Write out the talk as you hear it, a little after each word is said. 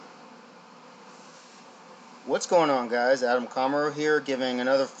What's going on, guys? Adam Comero here, giving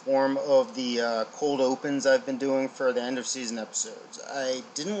another form of the cold opens I've been doing for the end of season episodes. I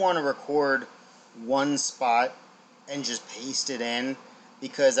didn't want to record one spot and just paste it in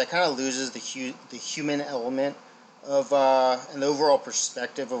because that kind of loses the human element of and the overall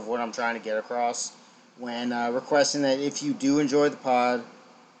perspective of what I'm trying to get across when requesting that if you do enjoy the pod,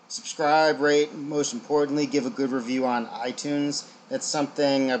 subscribe, rate, and most importantly, give a good review on iTunes. That's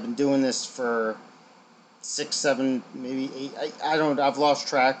something I've been doing this for 6, 7, maybe 8. I don't. I've lost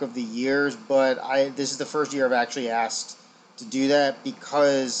track of the years, but this is the first year I've actually asked to do that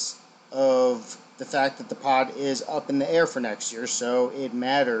because of the fact that the pod is up in the air for next year, so it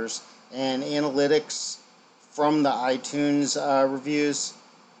matters. And analytics from the iTunes reviews,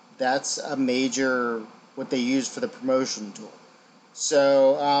 that's a major what they use for the promotion tool.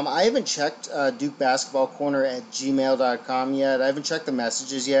 So I haven't checked Duke Basketball Corner at gmail.com yet. I haven't checked the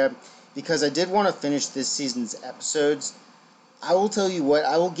messages yet because I did want to finish this season's episodes. I will tell you what,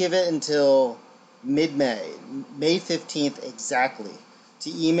 I will give it until mid-May, May 15th exactly,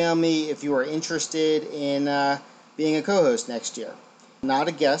 to email me if you are interested in being a co-host next year. Not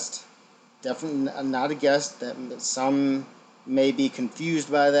a guest, definitely not a guest. That some may be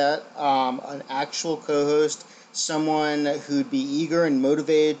confused by that. An actual co-host, someone who'd be eager and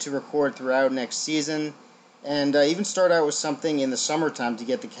motivated to record throughout next season, and even start out with something in the summertime to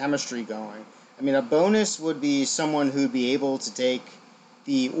get the chemistry going. I mean, a bonus would be someone who'd be able to take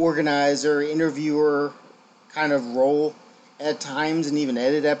the organizer, interviewer kind of role at times and even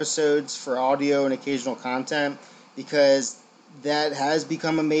edit episodes for audio and occasional content, because that has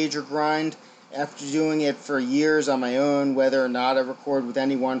become a major grind after doing it for years on my own, whether or not I record with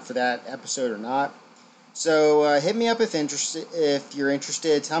anyone for that episode or not. So hit me up if you're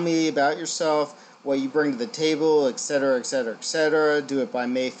interested. Tell me about yourself, what you bring to the table, etc., etc., etc. Do it by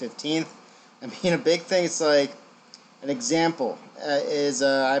May 15th. I mean, a big thing, it's like an example is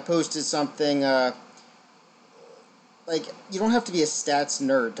I posted something like you don't have to be a stats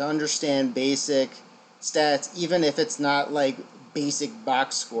nerd to understand basic stats, even if it's not like basic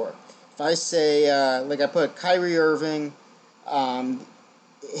box score. If I say, like I put Kyrie Irving, the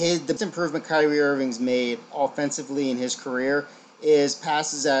best improvement Kyrie Irving's made offensively in his career is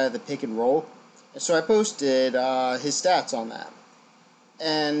passes out of the pick and roll. And so I posted his stats on that.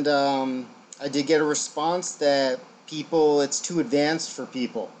 And I did get a response that it's too advanced for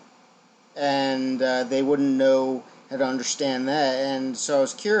people. And they wouldn't know how to understand that. And so I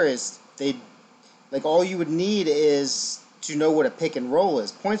was curious. All you would need is to know what a pick and roll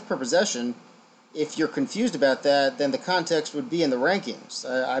is. Points per possession. If you're confused about that, then the context would be in the rankings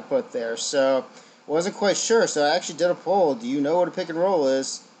I put there. So I wasn't quite sure. So I actually did a poll. Do you know what a pick and roll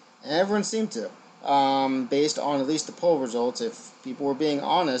is? And everyone seemed to. Based on at least the poll results, if people were being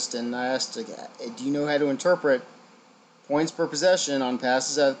honest, and I asked, do you know how to interpret points per possession on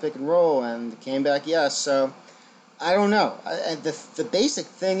passes out of the pick and roll? And it came back yes. So I don't know. The basic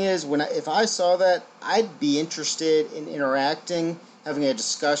thing is, if I saw that, I'd be interested in interacting, having a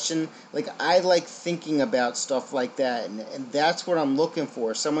discussion. Like, I like thinking about stuff like that, and that's what I'm looking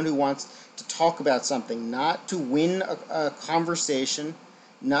for. Someone who wants to talk about something, not to win a conversation,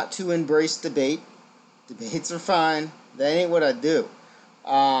 not to embrace debate. Debates are fine. That ain't what I do.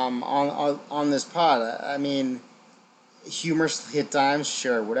 On this pod, I mean, humorously at times,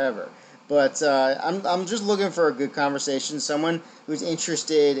 sure, whatever. But I'm just looking for a good conversation, someone who's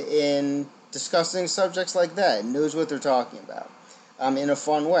interested in discussing subjects like that and knows what they're talking about in a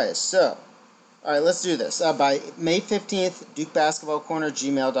fun way. So, all right, let's do this. By May 15th, Duke Basketball Corner,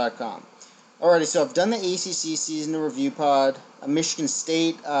 gmail.com. Alrighty, so I've done the ACC season review pod, a Michigan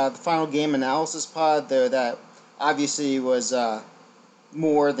State, the final game analysis pod there that obviously was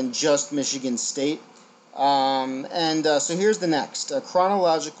more than just Michigan State. So here's the next, a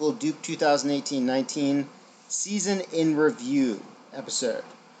chronological Duke 2018-19 season in review episode.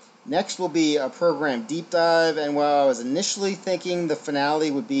 Next will be a program deep dive, and while I was initially thinking the finale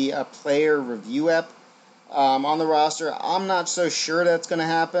would be a player review ep on the roster, I'm not so sure that's going to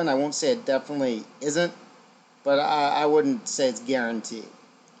happen. I won't say it definitely isn't, but I wouldn't say it's guaranteed.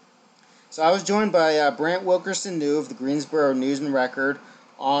 So I was joined by Brant Wilkerson New of the Greensboro News and Record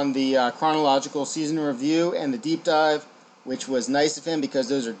on the chronological season review and the deep dive, which was nice of him because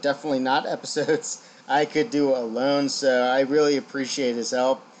those are definitely not episodes I could do alone. So I really appreciate his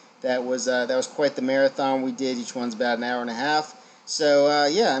help. That was quite the marathon we did. Each one's about an hour and a half. So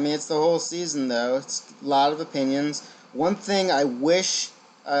yeah, I mean, it's the whole season though. It's a lot of opinions. One thing I wish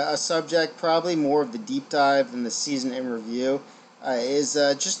a subject, probably more of the deep dive than the season in review, is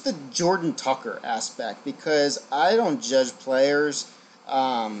just the Jordan Tucker aspect, because I don't judge players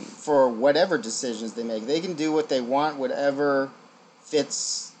for whatever decisions they make. They can do what they want, whatever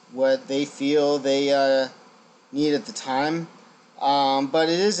fits what they feel they need at the time. But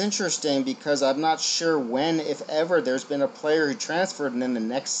it is interesting because I'm not sure when, if ever, there's been a player who transferred and then the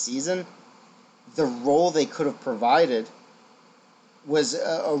next season, the role they could have provided was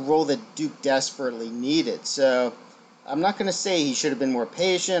a role that Duke desperately needed. So I'm not going to say he should have been more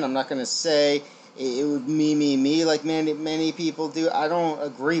patient. I'm not going to say it would me like many people do. I don't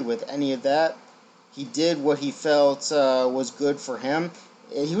agree with any of that. He did what he felt was good for him.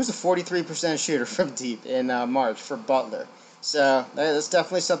 He was a 43% shooter from deep in March for Butler. So that's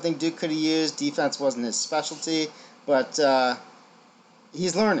definitely something Duke could have used. Defense wasn't his specialty, but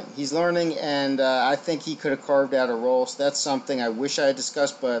he's learning. He's learning, and I think he could have carved out a role. So that's something I wish I had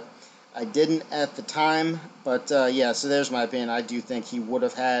discussed, but I didn't at the time. But yeah, so there's my opinion. I do think he would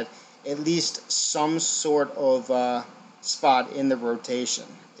have had at least some sort of spot in the rotation,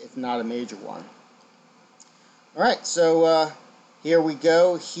 if not a major one. All right, so here we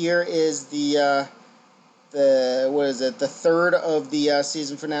go. Here is the third of the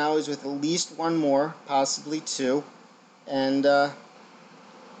season finales with at least one more, possibly two, and a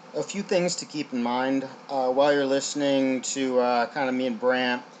few things to keep in mind while you're listening to kind of me and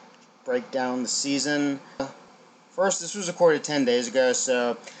Brant break down the season. First, this was recorded 10 days ago,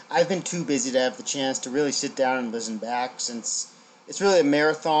 so I've been too busy to have the chance to really sit down and listen back since it's really a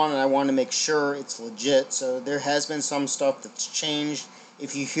marathon and I want to make sure it's legit. So there has been some stuff that's changed.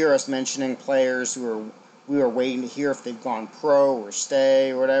 If you hear us mentioning players we were waiting to hear if they've gone pro or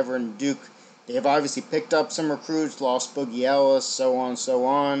stay or whatever, and Duke, they've obviously picked up some recruits, lost Boogie Ellis, so on, so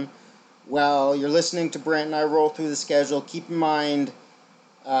on. While you're listening to Brant and I roll through the schedule, keep in mind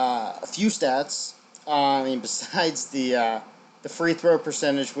a few stats. Besides the free throw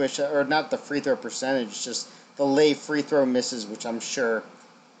percentage, or not the free throw percentage, just the late free throw misses, which I'm sure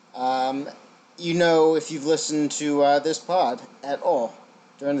if you've listened to this pod at all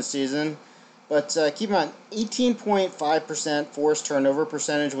during the season. But keep in mind, 18.5% forced turnover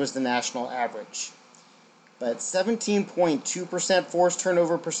percentage was the national average. But 17.2% forced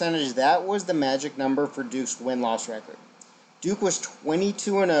turnover percentage, that was the magic number for Duke's win-loss record. Duke was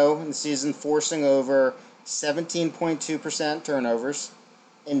 22-0 in the season, forcing over 17.2% turnovers,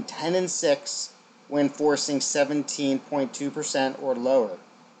 and 10-6 when forcing 17.2% or lower.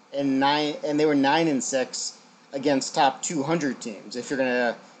 And they were 9-6 against top 200 teams, if you're going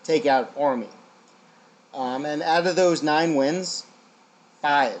to take out Army. And out of those 9 wins,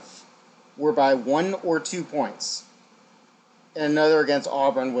 5 were by 1 or 2 points. And another against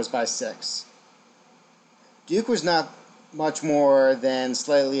Auburn was by 6. Duke was not much more than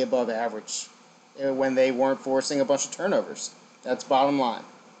slightly above average when they weren't forcing a bunch of turnovers. That's bottom line.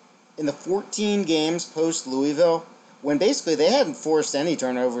 In the 14 games post-Louisville, when basically they hadn't forced any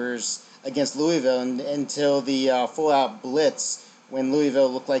turnovers against Louisville until the full-out blitz, when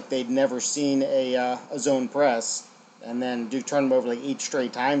Louisville looked like they'd never seen a zone press, and then Duke turned them over like 8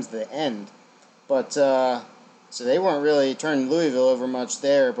 straight times at the end. But so they weren't really turning Louisville over much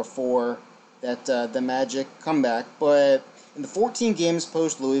there before that the Magic comeback. But in the 14 games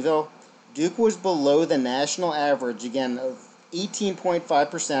post-Louisville, Duke was below the national average, again, of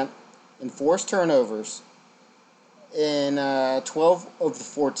 18.5% in forced turnovers in 12 of the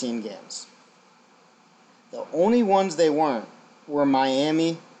 14 games. The only ones they weren't were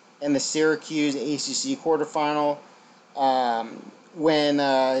Miami and the Syracuse ACC quarterfinal, when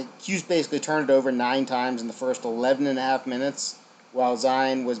Hughes basically turned it over 9 times in the first 11 and a half minutes, while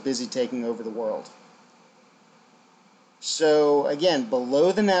Zion was busy taking over the world. So, again,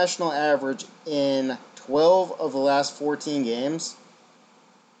 below the national average in 12 of the last 14 games.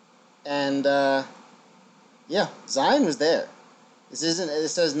 And, Zion was there.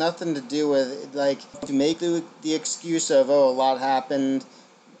 This has nothing to do with, to make the excuse of, a lot happened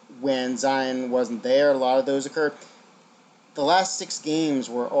when Zion wasn't there. A lot of those occurred. The last 6 games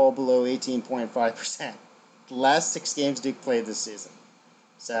were all below 18.5%. The last 6 games Duke played this season.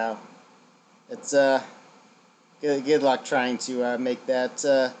 So, it's, good luck trying to make that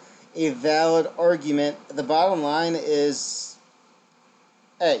a valid argument. The bottom line is,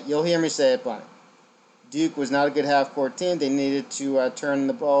 hey, you'll hear me say it plenty. Duke was not a good half-court team. They needed to turn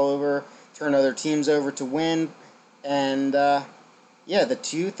the ball over, turn other teams over to win. And, the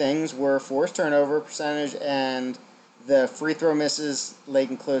 2 things were forced turnover percentage and the free throw misses late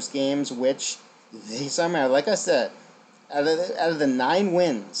in close games, which they somehow, like I said, out of the 9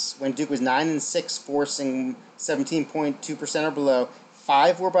 wins, when Duke was 9-6, forcing 17.2% or below,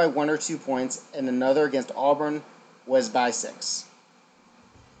 5 were by 1 or 2 points, and another against Auburn was by 6.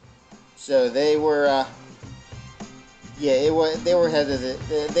 So they were, Yeah, it was. They were ahead of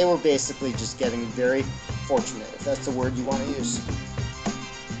they were basically just getting very fortunate, if that's the word you want to use.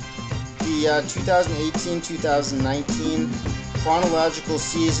 The 2018-2019 chronological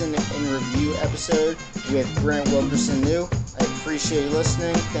season in review episode with Grant Wilkerson New. I appreciate you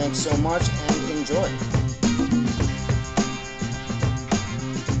listening. Thanks so much, and enjoy.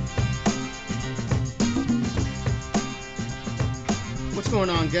 What's going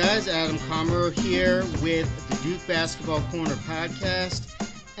on, guys? Adam Comro here with the Duke Basketball Corner podcast,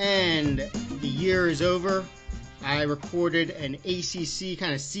 and the year is over. I recorded an ACC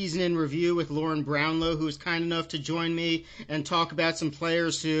kind of season in review with Lauren Brownlow, who was kind enough to join me and talk about some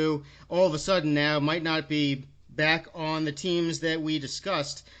players who all of a sudden now might not be back on the teams that we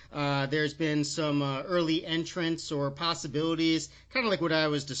discussed. There's been some early entrants or possibilities, kind of like what I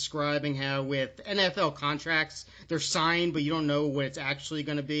was describing, how with NFL contracts, they're signed, but you don't know what it's actually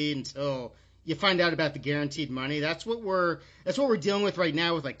going to be until you find out about the guaranteed money. That's what we're dealing with right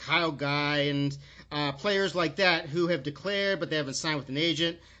now with like Kyle Guy and players like that who have declared but they haven't signed with an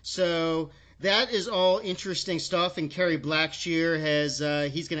agent. So that is all interesting stuff. And Kerry Blackshear has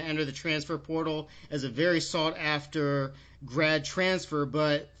he's going to enter the transfer portal as a very sought after grad transfer.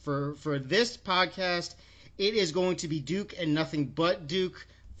 But for this podcast, it is going to be Duke and nothing but Duke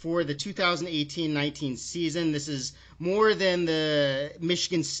for the 2018-19 season. This is more than the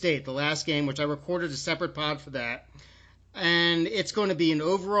Michigan State, the last game, which I recorded a separate pod for that. And it's going to be an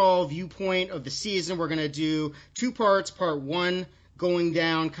overall viewpoint of the season. We're going to do two parts. Part one, going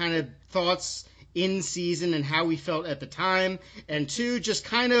down kind of thoughts in season and how we felt at the time. And two, just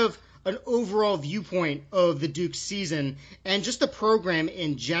kind of an overall viewpoint of the Duke season and just the program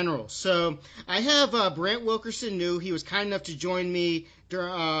in general. So I have Brant Wilkerson New. He was kind enough to join me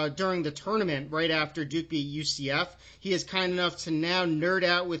during the tournament right after Duke beat UCF. He is kind enough to now nerd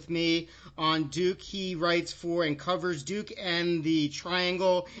out with me on Duke. He writes for and covers Duke and the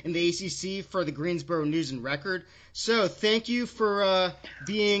Triangle in the ACC for the Greensboro News and Record. So thank you for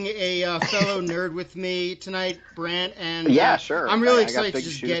being a fellow nerd with me tonight, Brant. And yeah, sure. I'm really I excited to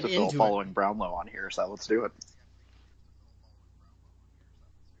just get into it. Following Brownlow on here, so let's do it.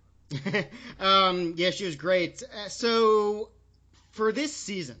 Yeah, she was great. So for this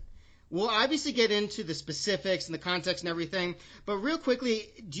season, we'll obviously get into the specifics and the context and everything, but real quickly,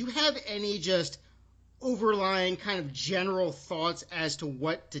 do you have any just overlying kind of general thoughts as to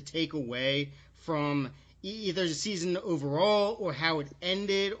what to take away from either the season overall or how it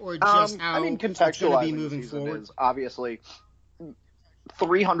ended or just how it's going to be moving forward? Is obviously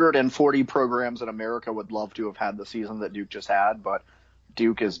 340 programs in America would love to have had the season that Duke just had, but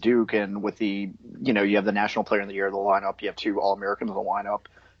Duke is Duke, and with the, you have the National Player of the Year in the lineup, you have two All-Americans in the lineup.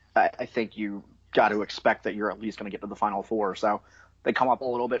 I think you got to expect that you're at least going to get to the Final Four. So they come up a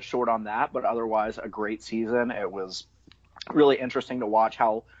little bit short on that, but otherwise a great season. It was really interesting to watch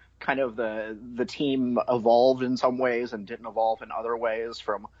how kind of the team evolved in some ways and didn't evolve in other ways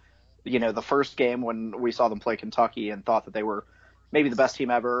from, the first game when we saw them play Kentucky and thought that they were maybe the best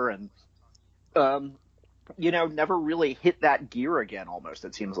team ever and, never really hit that gear again almost,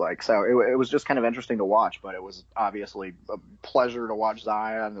 it seems like. So it was just kind of interesting to watch, but it was obviously a pleasure to watch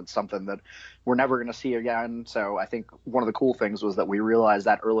Zion. It's something that we're never going to see again. So I think one of the cool things was that we realized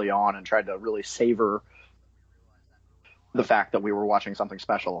that early on and tried to really savor the fact that we were watching something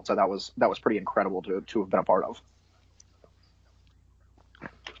special. So that was pretty incredible to have been a part of.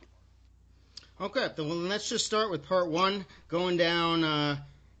 Okay, well, let's just start with part one, going down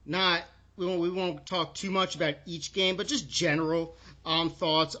we won't talk too much about each game, but just general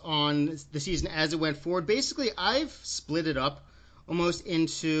thoughts on the season as it went forward. Basically, I've split it up almost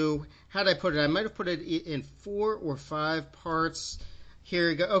into, how did I put it? I might have put it in 4 or 5 parts. Here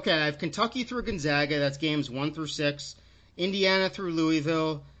we go. Okay, I have Kentucky through Gonzaga. That's games 1 through 6. Indiana through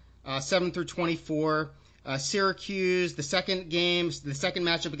Louisville, 7 through 24. Syracuse, the second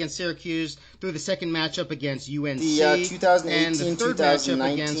matchup against Syracuse, through the second matchup against UNC, the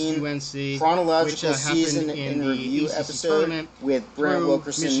 2018-2019 chronological season in review episode with Brant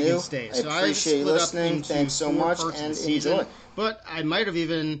Wilkerson New. I appreciate you listening. Thanks so much, and enjoy. But I might have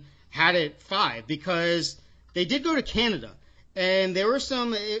even had it 5 because they did go to Canada. And there were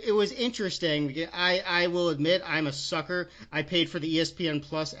some, it was interesting. I will admit I'm a sucker. I paid for the ESPN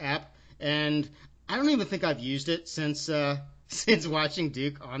Plus app, and I don't even think I've used it since watching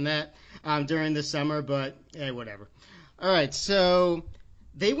Duke on that during the summer, but hey, whatever. All right, so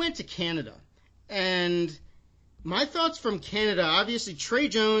they went to Canada, and my thoughts from Canada, obviously Trey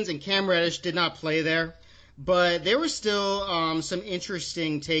Jones and Cam Reddish did not play there, but there were still some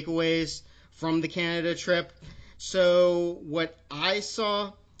interesting takeaways from the Canada trip. So what I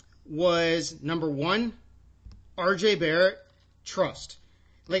saw was, number one, RJ Barrett, trust.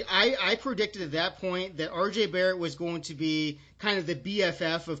 Like I predicted at that point that RJ Barrett was going to be kind of the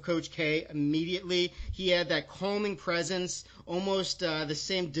BFF of Coach K immediately. He had that calming presence, almost the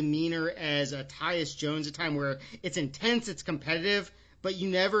same demeanor as Tyus Jones at a time where it's intense, it's competitive, but you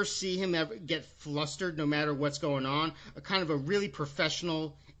never see him ever get flustered no matter what's going on. A kind of a really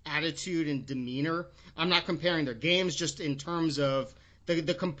professional attitude and demeanor. I'm not comparing their games, just in terms of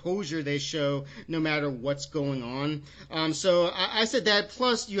the composure they show no matter what's going on. So I said that.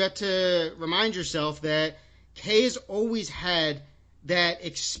 Plus, you have to remind yourself that Kay's always had that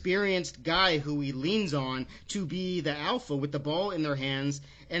experienced guy who he leans on to be the alpha with the ball in their hands.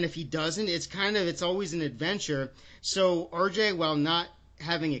 And if he doesn't, it's always an adventure. So RJ, while not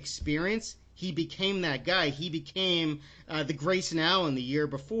having experience, he became that guy. He became the Grayson Allen the year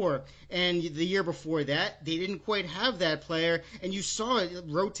before. And the year before that, they didn't quite have that player. And you saw it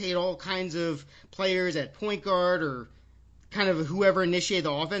rotate all kinds of players at point guard or kind of whoever initiated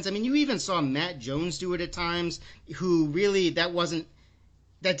the offense. I mean, you even saw Matt Jones do it at times, who really that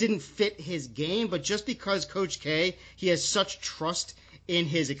didn't fit his game. But just because Coach K, he has such trust in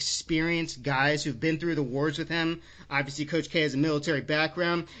his experienced guys who've been through the wars with him. Obviously, Coach K has a military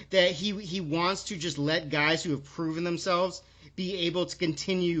background, that he wants to just let guys who have proven themselves be able to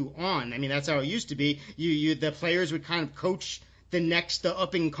continue on. I mean, that's how it used to be. The players would kind of coach the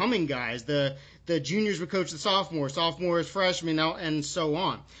up and coming guys. The juniors would coach the sophomores, freshmen, and so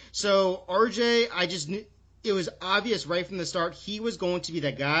on. So RJ, I just knew it was obvious right from the start he was going to be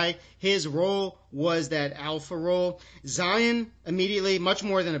that guy. His role was that alpha role. Zion, immediately, much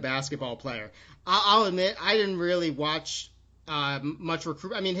more than a basketball player. I'll admit, I didn't really watch much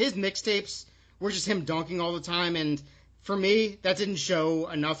recruit. I mean, his mixtapes were just him dunking all the time, and for me, that didn't show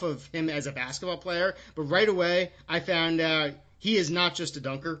enough of him as a basketball player. But right away, I found out he is not just a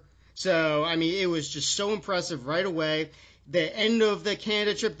dunker. So, I mean, it was just so impressive right away. The end of the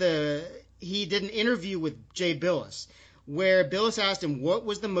Canada trip, he did an interview with Jay Billis, where Billis asked him what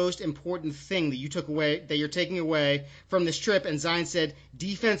was the most important thing that you're taking away from this trip, and Zion said,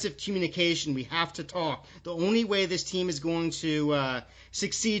 defensive communication. We have to talk. The only way this team is going to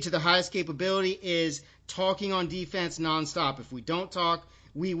succeed to the highest capability is talking on defense nonstop. If we don't talk,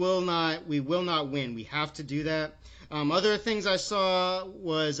 we will not win. We have to do that. Other things I saw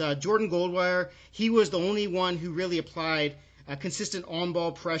was Jordan Goldwire. He was the only one who really applied consistent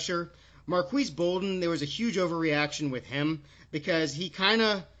on-ball pressure. Marquise Bolden, there was a huge overreaction with him because he kind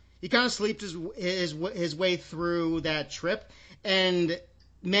of sleeped his way through that trip, and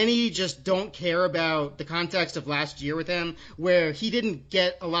many just don't care about the context of last year with him, where he didn't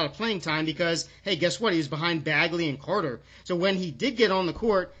get a lot of playing time because, hey, guess what? He was behind Bagley and Carter. So when he did get on the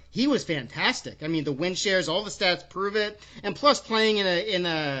court, he was fantastic. I mean, the win shares, all the stats prove it, and plus playing in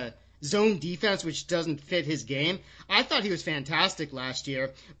a zone defense, which doesn't fit his game. I thought he was fantastic last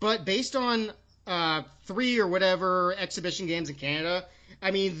year, but based on 3 or whatever exhibition games in Canada, I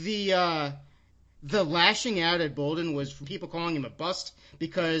mean, the lashing out at Bolden was from people calling him a bust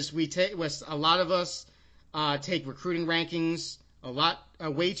because a lot of us take recruiting rankings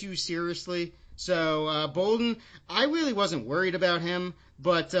way too seriously. So Bolden, I really wasn't worried about him,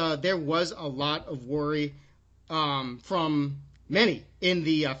 but there was a lot of worry from many in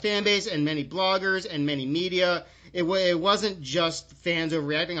the fan base and many bloggers and many media. It wasn't just fans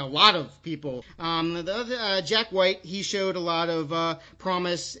overreacting. A lot of people. Jack White, he showed a lot of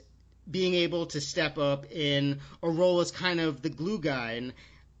promise being able to step up in a role as kind of the glue guy. And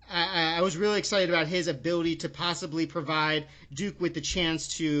I was really excited about his ability to possibly provide Duke with the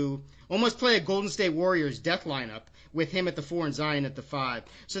chance to almost play a Golden State Warriors death lineup with him at the 4 and Zion at the 5.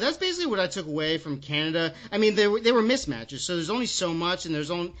 So that's basically what I took away from Canada. I mean, there were mismatches, so there's only so much, and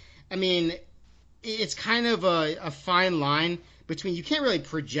it's kind of a fine line between, you can't really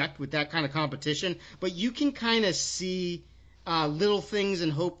project with that kind of competition, but you can kind of see little things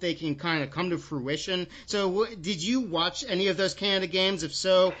and hope they can kind of come to fruition. So did you watch any of those Canada games? If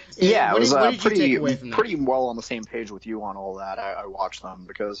so, yeah, what did you pretty, take away from that? Pretty well on the same page with you on all that. I watched them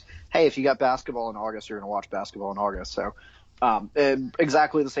because, hey, if you got basketball in August, you're going to watch basketball in August. So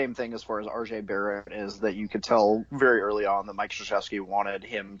exactly the same thing as far as RJ Barrett is, that you could tell very early on that Mike Krzyzewski wanted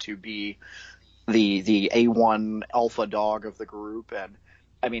him to be the A1 alpha dog of the group. And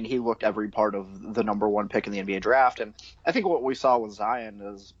I mean, he looked every part of the number one pick in the NBA draft. And I think what we saw with Zion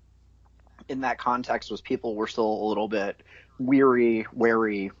is, in that context, was people were still a little bit wary,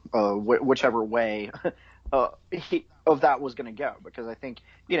 whichever way of that was going to go. Because I think,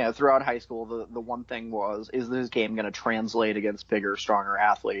 throughout high school, the one thing was, is this game going to translate against bigger, stronger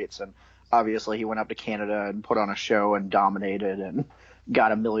athletes? And obviously he went up to Canada and put on a show and dominated. And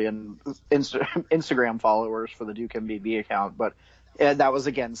got a million Instagram followers for the Duke MBB account, but that was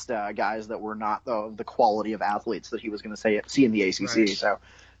against guys that were not the quality of athletes that he was going to see in the ACC. Right. So,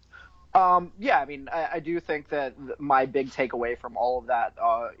 yeah, I mean, I do think that my big takeaway from all of that,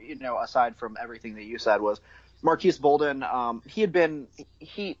 aside from everything that you said, was Marquise Bolden.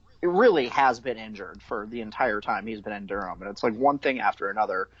 He really has been injured for the entire time he's been in Durham, and it's like one thing after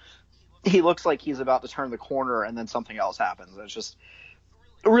another. He looks like he's about to turn the corner, and then something else happens. It's just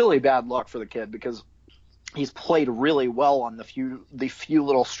really bad luck for the kid because he's played really well on the few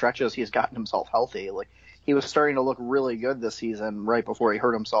little stretches he's gotten himself healthy. Like, he was starting to look really good this season right before he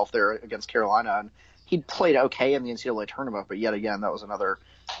hurt himself there against Carolina, and he played okay in the NCAA tournament, but yet again that was another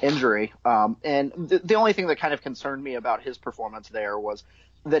injury. And the only thing that kind of concerned me about his performance there was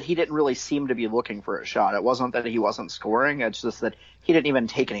that he didn't really seem to be looking for a shot. It wasn't that he wasn't scoring; it's just that he didn't even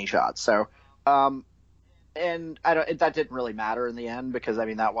take any shots. So, and that didn't really matter in the end because I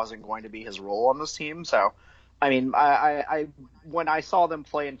mean that wasn't going to be his role on this team. So, I mean, I when I saw them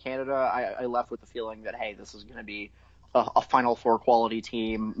play in Canada, I left with the feeling that hey, this is going to be a Final Four quality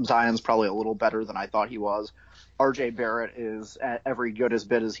team. Zion's probably a little better than I thought he was. RJ Barrett is every good as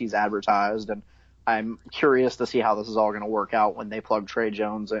bit as he's advertised, and I'm curious to see how this is all going to work out when they plug Trey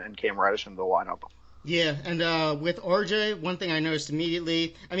Jones and Cam Reddish into the lineup. Yeah, and with RJ, one thing I noticed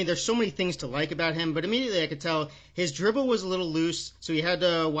immediately, I mean, there's so many things to like about him, but immediately I could tell his dribble was a little loose, so you had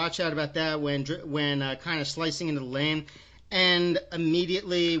to watch out about that when kind of slicing into the lane. And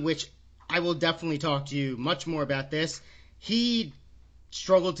immediately, which I will definitely talk to you much more about this, he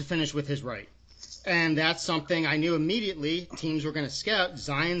struggled to finish with his right. And that's something I knew immediately teams were going to scout.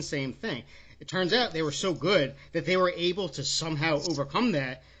 Zion, same thing. It turns out they were so good that they were able to somehow overcome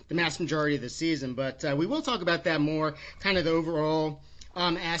that the mass majority of the season. But we will talk about that more, kind of the overall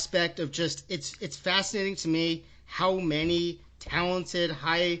aspect of just it's fascinating to me how many talented,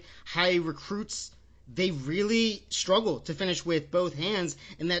 high recruits, they really struggle to finish with both hands,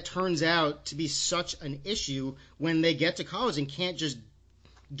 and that turns out to be such an issue when they get to college and can't just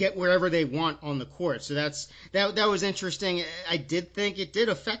get wherever they want on the court. So that was interesting. I did think it did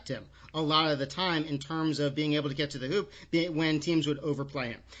affect him a lot of the time in terms of being able to get to the hoop when teams would overplay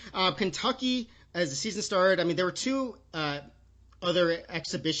him. Kentucky, as the season started, I mean, there were two other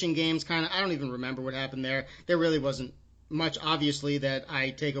exhibition games, kind of. I don't even remember what happened there. There really wasn't much, obviously, that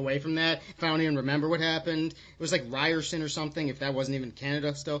I take away from that. If I don't even remember what happened. It was like Ryerson or something, if that wasn't even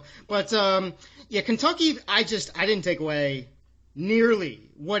Canada still. But, yeah, Kentucky, I didn't take away nearly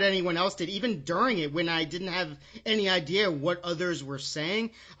what anyone else did. Even during it, when I didn't have any idea what others were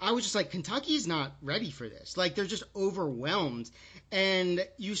saying, I was just like, Kentucky's not ready for this. Like, they're just overwhelmed. And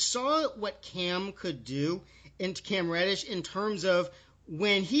you saw what Cam could do, and Cam Reddish, in terms of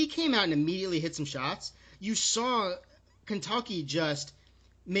when he came out and immediately hit some shots, you saw Kentucky just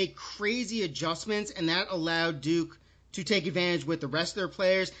make crazy adjustments, and that allowed Duke to take advantage with the rest of their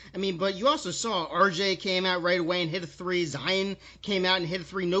players. I mean, but you also saw RJ came out right away and hit a three. Zion came out and hit a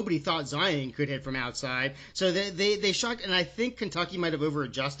three. Nobody thought Zion could hit from outside. So they shocked, and I think Kentucky might have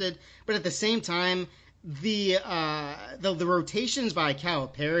overadjusted. But at the same time, the rotations by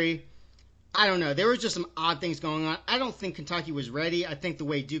Calipari, I don't know. There was just some odd things going on. I don't think Kentucky was ready. I think the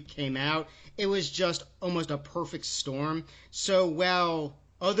way Duke came out, it was just almost a perfect storm. So while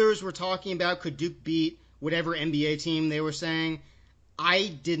others were talking about could Duke beat whatever NBA team they were saying, I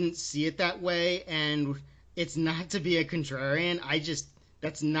didn't see it that way, and it's not to be a contrarian.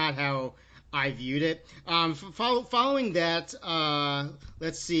 That's not how I viewed it. Following that,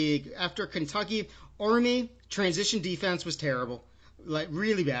 let's see, after Kentucky, Army, transition defense was terrible, like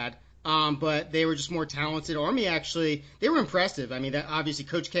really bad. But they were just more talented. Army actually, they were impressive. I mean, that obviously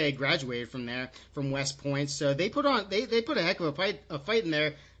Coach K graduated from there, from West Point, so they put a heck of a fight in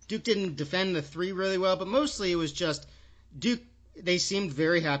there. Duke didn't defend the three really well, but mostly it was just Duke. They seemed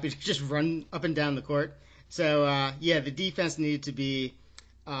very happy to just run up and down the court. So, yeah, the defense needed to be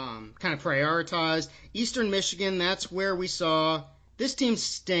kind of prioritized. Eastern Michigan, that's where we saw this team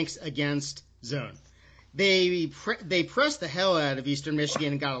stinks against zone. They pressed the hell out of Eastern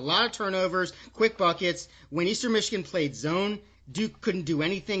Michigan and got a lot of turnovers, quick buckets. When Eastern Michigan played zone, Duke couldn't do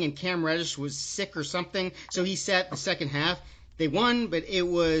anything, and Cam Reddish was sick or something, so he sat the second half. They won, but it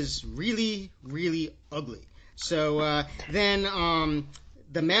was really, really ugly. So then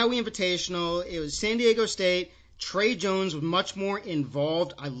the Maui Invitational, it was San Diego State. Trey Jones was much more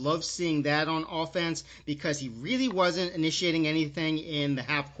involved. I love seeing that on offense because he really wasn't initiating anything in the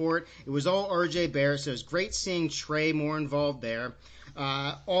half court. It was all RJ Barrett, so it was great seeing Trey more involved there.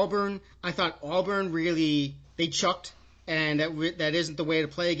 Auburn, I thought Auburn really, they chucked and that isn't the way to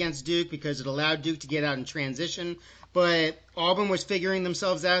play against Duke because it allowed Duke to get out in transition. But Auburn was figuring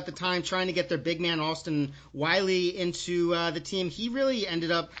themselves out at the time, trying to get their big man Austin Wiley into the team. He really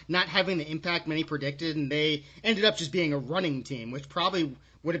ended up not having the impact many predicted, and they ended up just being a running team, which probably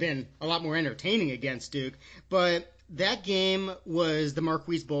would have been a lot more entertaining against Duke. But that game was the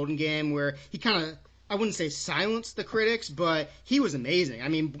Marquise Bolden game where he kind of, I wouldn't say silenced the critics, but he was amazing. I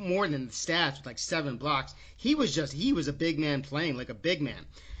mean, more than the stats with like 7 blocks. He was a big man playing like a big man.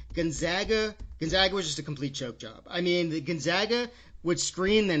 Gonzaga was just a complete choke job. I mean, the Gonzaga would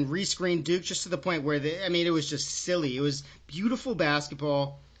screen then rescreen Duke just to the point where it was just silly. It was beautiful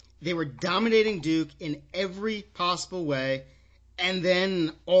basketball. They were dominating Duke in every possible way, and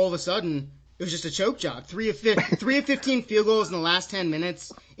then all of a sudden it was just a choke job. 3 of 15 field goals in the last 10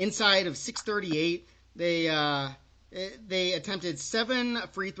 minutes inside of 6:38. They attempted 7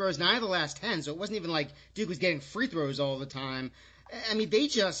 free throws, 9 of the last 10, so it wasn't even like Duke was getting free throws all the time. I mean, they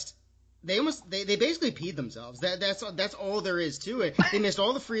basically peed themselves. That's all there is to it. They missed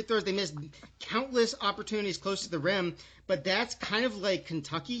all the free throws. They missed countless opportunities close to the rim. But that's kind of like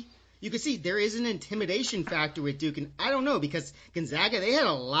Kentucky. You can see there is an intimidation factor with Duke, and I don't know because Gonzaga, they had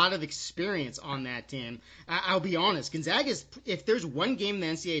a lot of experience on that team. I'll be honest, Gonzaga's, if there's one game in the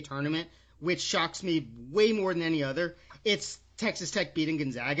NCAA tournament which shocks me way more than any other, it's Texas Tech beating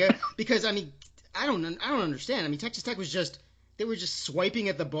Gonzaga because I mean I don't understand. I mean Texas Tech they were just swiping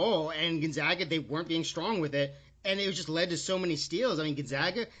at the ball, and Gonzaga, they weren't being strong with it, and it just led to so many steals. I mean,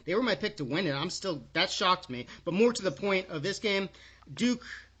 Gonzaga, they were my pick to win it. That shocked me. But more to the point of this game, Duke,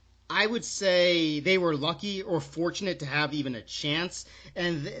 I would say they were lucky or fortunate to have even a chance,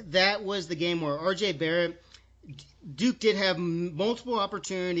 and that was the game where R.J. Barrett, Duke did have multiple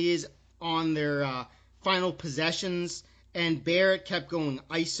opportunities on their final possessions, and Barrett kept going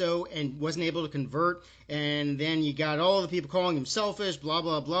ISO and wasn't able to convert. And then you got all the people calling him selfish, blah,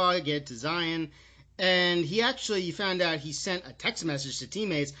 blah, blah, get to Zion. And you found out he sent a text message to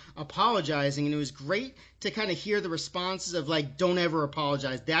teammates apologizing. And it was great to kind of hear the responses of like, don't ever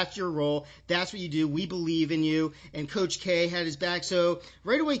apologize. That's your role. That's what you do. We believe in you. And Coach K had his back. So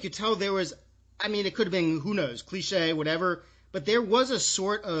right away you could tell there was, I mean, it could have been, who knows, cliche, whatever. But there was a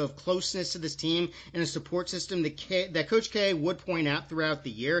sort of closeness to this team and a support system that Coach K would point out throughout the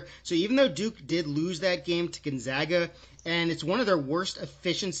year. So even though Duke did lose that game to Gonzaga, and it's one of their worst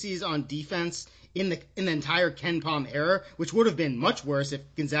efficiencies on defense in the entire Ken Pom era, which would have been much worse if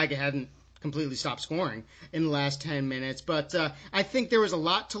Gonzaga hadn't completely stopped scoring in the last 10 minutes. But I think there was a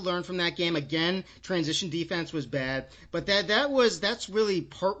lot to learn from that game. Again, transition defense was bad, but that's really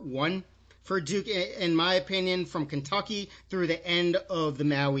part one for Duke, in my opinion, from Kentucky through the end of the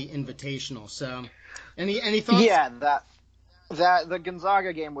Maui Invitational. So, any thoughts? Yeah, that the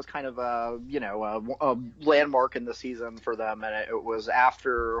Gonzaga game was kind of a landmark in the season for them, and it was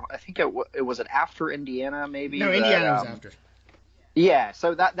after, I think it was after Indiana, maybe. No, Indiana was after. Yeah,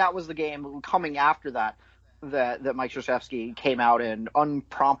 so that was the game coming after that Mike Krzyzewski came out and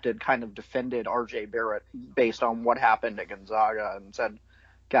unprompted kind of defended R.J. Barrett based on what happened at Gonzaga and said,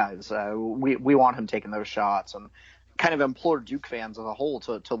 guys, we want him taking those shots, and kind of implored Duke fans as a whole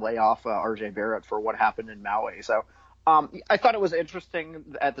to lay off R.J. Barrett for what happened in Maui. So I thought it was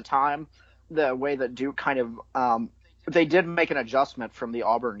interesting at the time the way that Duke kind of they did make an adjustment from the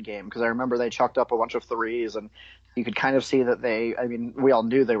Auburn game, because I remember they chucked up a bunch of threes, and you could kind of see that we all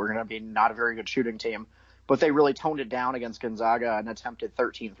knew they were going to be not a very good shooting team, but they really toned it down against Gonzaga and attempted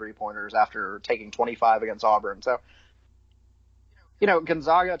 13 three-pointers after taking 25 against Auburn. So,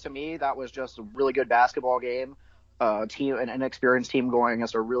 Gonzaga, to me, that was just a really good basketball game. Team, an experienced team going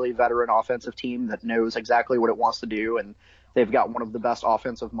against a really veteran offensive team that knows exactly what it wants to do, and they've got one of the best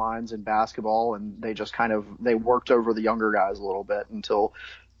offensive minds in basketball, and they just they worked over the younger guys a little bit until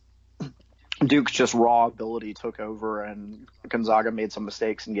Duke's just raw ability took over, and Gonzaga made some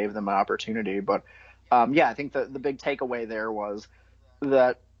mistakes and gave them an opportunity. But I think the big takeaway there was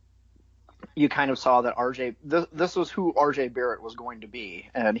that you kind of saw that this was who R.J. Barrett was going to be,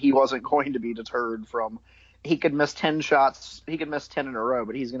 and he wasn't going to be deterred from. He could miss 10 shots. He could miss 10 in a row,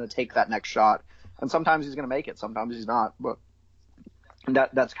 but he's going to take that next shot. And sometimes he's going to make it. Sometimes he's not. But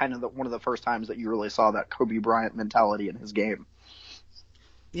that's kind of one of the first times that you really saw that Kobe Bryant mentality in his game.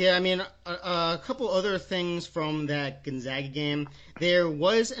 Yeah, I mean, a couple other things from that Gonzaga game. There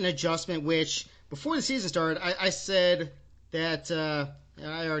was an adjustment which, before the season started, I said that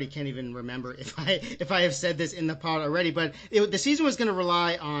I already can't even remember if I have said this in the pod already, but the season was going to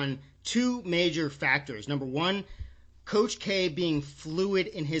rely on two major factors. Number one, Coach K being fluid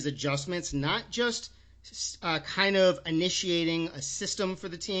in his adjustments, not just kind of initiating a system for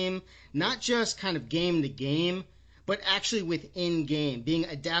the team, not just kind of game to game, but actually within game, being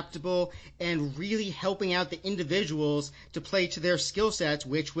adaptable and really helping out the individuals to play to their skill sets,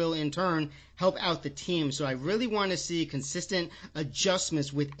 which will in turn help out the team. So I really want to see consistent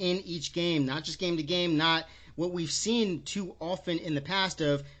adjustments within each game, not just game to game, not what we've seen too often in the past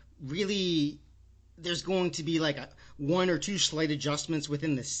of really there's going to be like one or two slight adjustments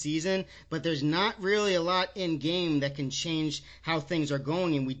within the season, but there's not really a lot in game that can change how things are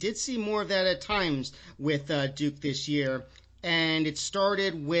going. And we did see more of that at times with Duke this year. And it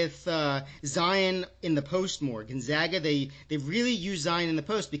started with Zion in the post more. Gonzaga, they really used Zion in the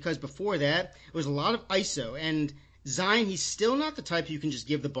post because before that, it was a lot of ISO. And Zion, he's still not the type you can just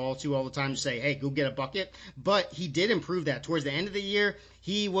give the ball to all the time and say, hey, go get a bucket. But he did improve that. Towards the end of the year,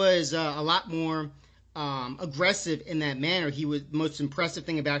 he was a lot more aggressive in that manner. He was most impressive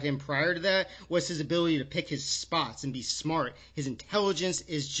thing about him prior to that was his ability to pick his spots and be smart. His intelligence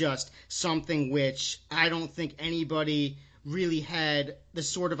is just something which I don't think anybody really had the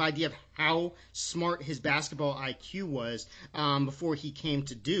sort of idea of how smart his basketball IQ was before he came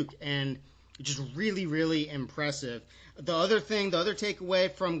to Duke, and just really, really impressive. The other takeaway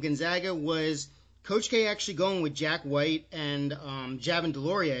from Gonzaga was Coach K actually going with Jack White and Javin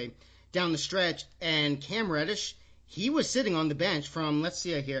DeLaurier down the stretch, and Cam Reddish, he was sitting on the bench from, let's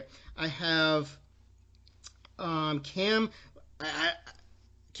see here, I have Cam, I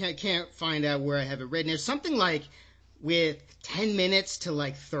can't find out where I have it written. There's something like with 10 minutes to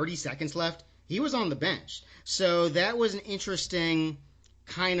like 30 seconds left, he was on the bench. So that was an interesting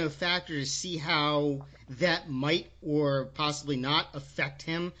kind of factor to see how that might or possibly not affect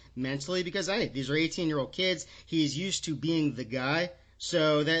him mentally, because these are 18-year-old kids. He's used to being the guy.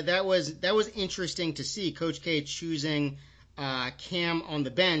 So that was interesting to see Coach K choosing Cam on the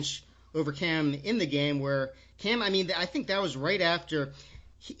bench over Cam in the game, where Cam, I think that was right after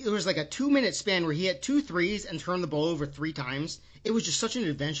it was like a 2-minute span where he had 2 threes and turned the ball over 3 times. It was just such an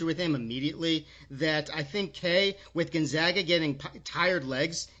adventure with him immediately that I think K, with Gonzaga getting tired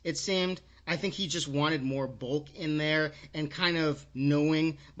legs, it seemed, I think he just wanted more bulk in there and kind of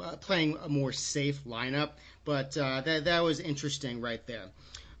knowing, playing a more safe lineup. But that was interesting right there.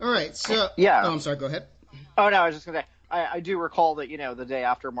 All right, so yeah. Oh, I'm sorry. Go ahead. Oh no, I was just gonna say I do recall that the day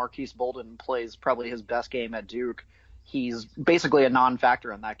after Marquise Bolden plays probably his best game at Duke, he's basically a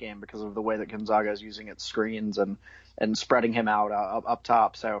non-factor in that game because of the way that Gonzaga is using its screens and spreading him out up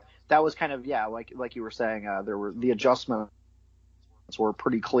top. So that was kind of like you were saying, there were the adjustments were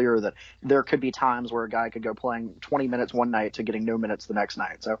pretty clear that there could be times where a guy could go playing 20 minutes one night to getting no minutes the next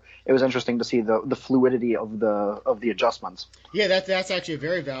night. So it was interesting to see the fluidity of the adjustments. Yeah, that's actually a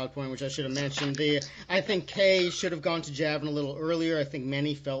very valid point, which I should have mentioned. I think K should have gone to Javin a little earlier. I think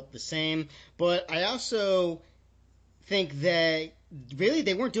many felt the same, but I also think that really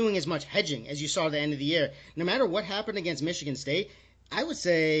they weren't doing as much hedging as you saw at the end of the year. No matter what happened against Michigan State, I would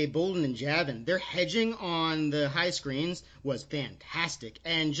say Bolden and Javin, their hedging on the high screens was fantastic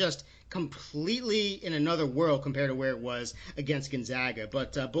and just completely in another world compared to where it was against Gonzaga.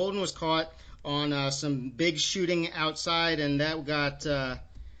 But Bolden was caught on some big shooting outside, and that got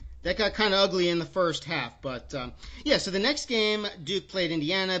kind of ugly in the first half. But so the next game, Duke played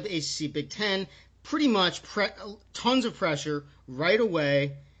Indiana, the ACC Big Ten, pretty much tons of pressure right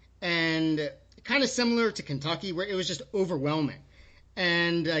away, and kind of similar to Kentucky, where it was just overwhelming.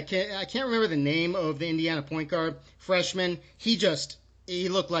 And I can't remember the name of the Indiana point guard, freshman. He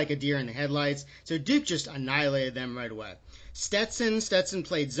looked like a deer in the headlights. So Duke just annihilated them right away. Stetson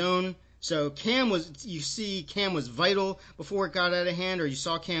played zone. So Cam was vital before it got out of hand, or you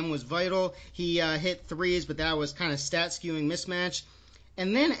saw Cam was vital. He hit threes, but that was kind of stat skewing mismatch.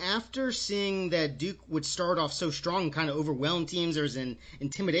 And then after seeing that Duke would start off so strong and kind of overwhelm teams, there was an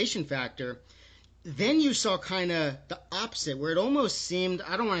intimidation factor. Then you saw kind of the opposite, where it almost seemed,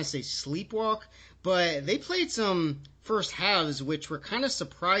 I don't want to say sleepwalk, but they played some first halves which were kind of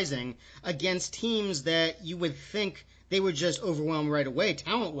surprising against teams that you would think they would just overwhelm right away,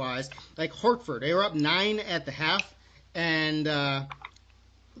 talent-wise. Like Hartford, they were up 9 at the half, and the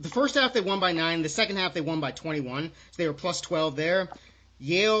first half they won by 9. The second half they won by 21, so they were plus 12 there.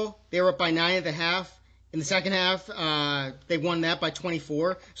 Yale, they were up by 9 at the half. In the second half, they won that by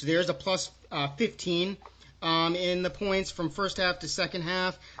 24, so there's a plus 15 in the points from first half to second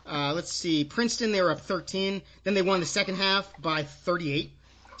half. Let's see, Princeton, they were up 13. Then they won the second half by 38,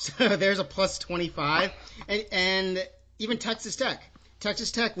 so there's a plus 25. And even Texas Tech.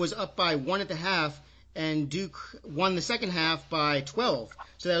 Texas Tech was up by 1 at the half, and Duke won the second half by 12,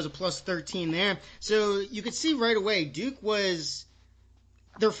 so that was a plus 13 there. So you could see right away,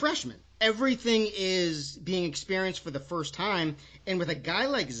 they're freshmen. Everything is being experienced for the first time, and with a guy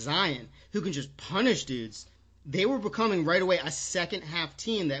like Zion who can just punish dudes, they were becoming right away a second half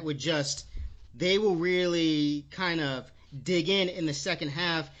team that would just they will really kind of dig in the second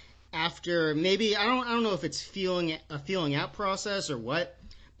half after maybe I don't know if it's a feeling out process or what,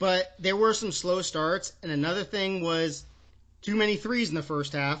 but there were some slow starts, and another thing was too many threes in the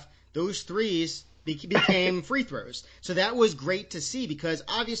first half. Those threes became free throws. So that was great to see because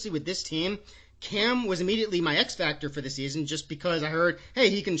obviously with this team, Cam was immediately my X factor for the season just because I heard, hey,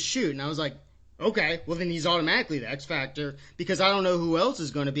 he can shoot. And I was like, okay, well then he's automatically the X factor because I don't know who else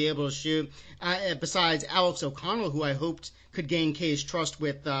is going to be able to shoot besides Alex O'Connell, who I hoped could gain Kay's trust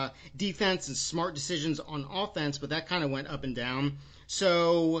with defense and smart decisions on offense, but that kind of went up and down.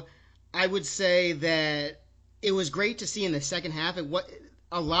 So I would say that it was great to see in the second half.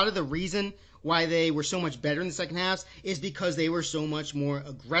 A lot of the reason why they were so much better in the second half is because they were so much more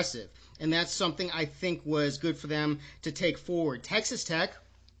aggressive. And that's something I think was good for them to take forward. Texas Tech,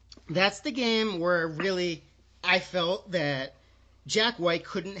 that's the game where really I felt that Jack White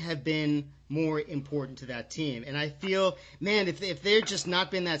couldn't have been more important to that team. And I feel, man, if they'd just not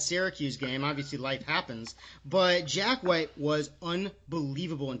been that Syracuse game, obviously life happens, but Jack White was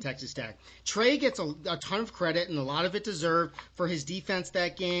unbelievable in Texas Tech. Trey gets a ton of credit, and a lot of it deserved for his defense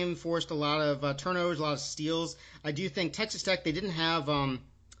that game, forced a lot of turnovers, a lot of steals. I do think Texas Tech, they didn't have,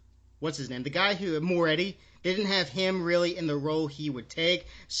 what's his name? The guy who, Moretti, they didn't have him really in the role he would take.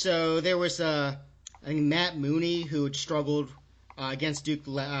 So there was, I think, Matt Mooney, who had struggled against Duke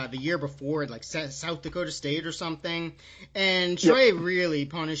the year before at like South Dakota State or something. And Trey really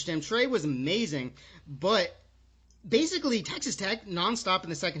punished him. Trey was amazing. But basically, Texas Tech, nonstop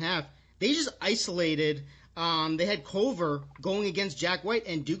in the second half, they just isolated. They had Culver going against Jack White,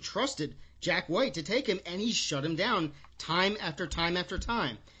 and Duke trusted Jack White to take him, and he shut him down time after time after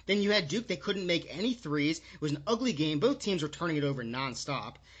time. Then you had Duke. They couldn't make any threes. It was an ugly game. Both teams were turning it over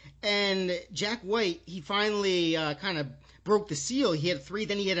nonstop. And Jack White, he finally kind of broke the seal. He had a three,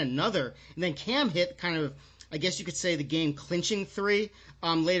 then he had another. And then Cam hit kind of, I guess you could say, the game-clinching three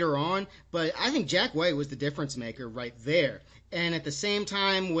later on. But I think Jack White was the difference maker right there. And at the same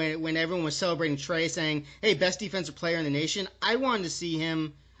time, when everyone was celebrating Trey, saying, hey, best defensive player in the nation, I wanted to see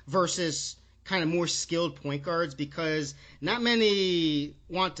him versus kind of more skilled point guards because not many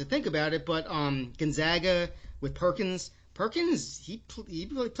want to think about it, but Gonzaga with Perkins, he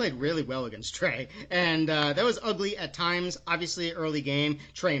really played really well against Trey, and that was ugly at times. Obviously, early game,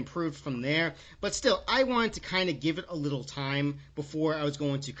 Trey improved from there, but still, I wanted to kind of give it a little time before I was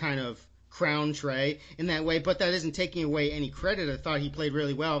going to kind of crown Trey in that way, but that isn't taking away any credit. I thought he played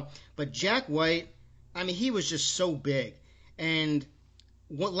really well, but Jack White, I mean, he was just so big. And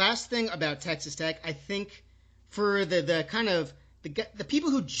one last thing about Texas Tech, I think for the kind of the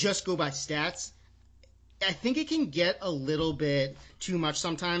people who just go by stats, I think it can get a little bit too much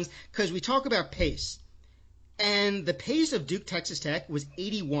sometimes because we talk about pace. And the pace of Duke Texas Tech was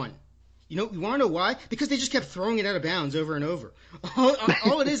 81. You want to know why? Because they just kept throwing it out of bounds over and over.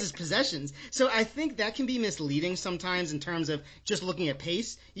 All it is possessions. So I think that can be misleading sometimes in terms of just looking at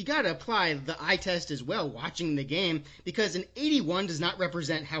pace. You got to apply the eye test as well, watching the game, because an 81 does not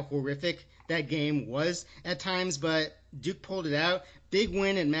represent how horrific that game was at times, but Duke pulled it out. Big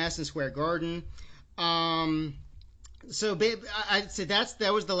win at Madison Square Garden. So I'd say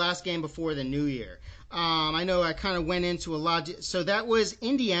that was the last game before the new year. I know I kind of went into a lot. So that was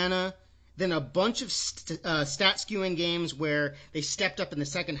Indiana, then a bunch of stat skewing games where they stepped up in the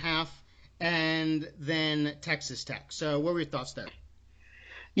second half, and then Texas Tech. So what were your thoughts there?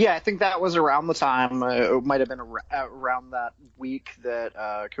 Yeah, I think that was around the time, it might have been around that week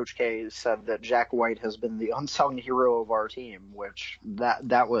that Coach K said that Jack White has been the unsung hero of our team, which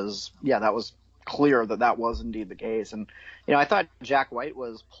that was clear that was indeed the case. And, I thought Jack White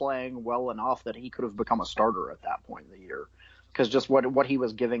was playing well enough that he could have become a starter at that point in the year. Because just what he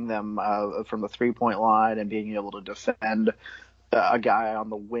was giving them from the three-point line and being able to defend a guy on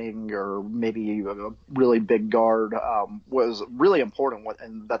the wing or maybe a really big guard was really important,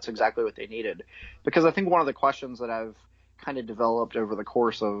 and that's exactly what they needed. Because I think one of the questions that I've kind of developed over the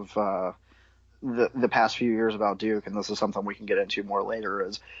course of the past few years about Duke, and this is something we can get into more later,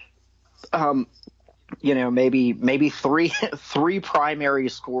 is maybe three primary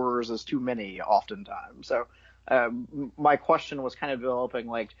scorers is too many oftentimes. So my question was kind of developing,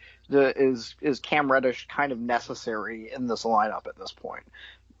 like, is Cam Reddish kind of necessary in this lineup at this point?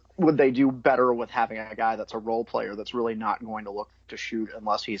 Would they do better with having a guy that's a role player that's really not going to look to shoot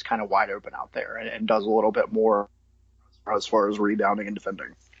unless he's kind of wide open out there and does a little bit more as far as rebounding and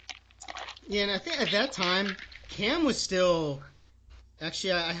defending? Yeah, and I think at that time, Cam was still –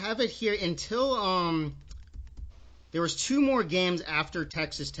 actually, I have it here until There was 2 more games after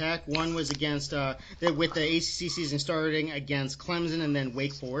Texas Tech. One was against with the ACC season starting against Clemson and then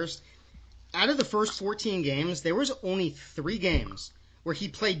Wake Forest. Out of the first 14 games, there was only 3 games where he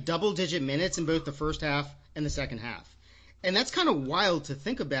played double-digit minutes in both the first half and the second half. And that's kind of wild to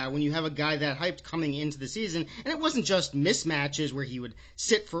think about when you have a guy that hyped coming into the season. And it wasn't just mismatches where he would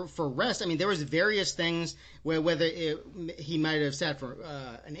sit for rest. I mean, there was various things where he might have sat for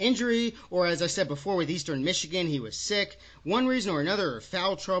an injury, or as I said before, with Eastern Michigan, he was sick. One reason or another, or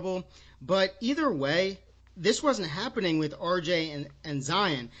foul trouble. But either way, this wasn't happening with RJ and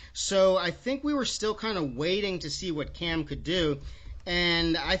Zion. So I think we were still kind of waiting to see what Cam could do.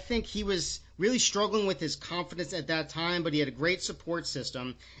 And I think he was really struggling with his confidence at that time, but he had a great support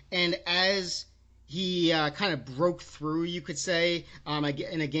system. And as he kind of broke through, you could say,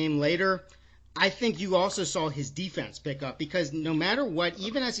 in a game later, I think you also saw his defense pick up, because no matter what,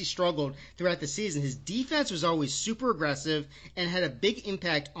 even as he struggled throughout the season, his defense was always super aggressive and had a big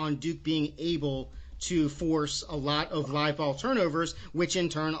impact on Duke being able to force a lot of live ball turnovers, which in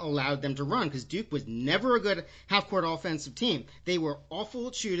turn allowed them to run, because Duke was never a good half-court offensive team. They were awful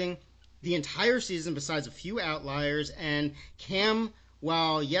at shooting the entire season besides a few outliers, and Cam,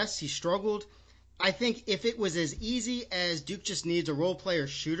 while yes, he struggled, I think if it was as easy as Duke just needs a role player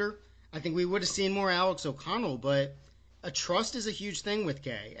shooter, I think we would have seen more Alex O'Connell, but a trust is a huge thing with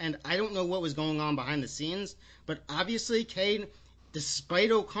Kay, and I don't know what was going on behind the scenes, but obviously Kay,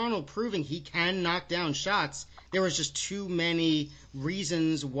 despite O'Connell proving he can knock down shots, there was just too many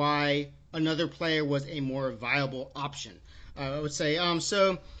reasons why another player was a more viable option. I would say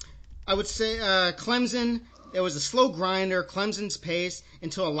Clemson, it was a slow grinder, Clemson's pace,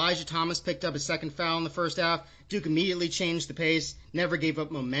 until Elijah Thomas picked up his second foul in the first half. Duke immediately changed the pace, never gave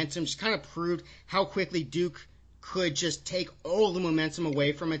up momentum, just kind of proved how quickly Duke could just take all the momentum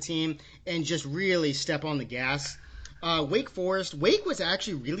away from a team and just really step on the gas. Wake was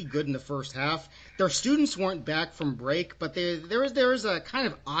actually really good in the first half. Their students weren't back from break, but there was a kind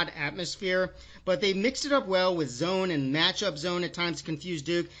of odd atmosphere. But they mixed it up well with zone and matchup zone at times to confuse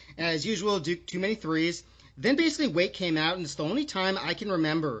Duke. As usual, Duke too many threes. Then basically Wake came out, and it's the only time I can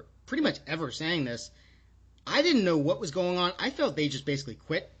remember pretty much ever saying this. I didn't know what was going on. I felt they just basically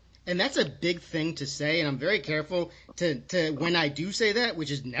quit. And that's a big thing to say, and I'm very careful to when I do say that,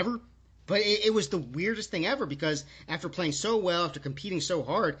 which is never. But it was the weirdest thing ever, because after playing so well, after competing so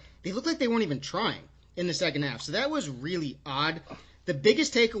hard, they looked like they weren't even trying in the second half. So that was really odd. The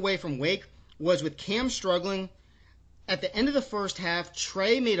biggest takeaway from Wake was with Cam struggling. At the end of the first half,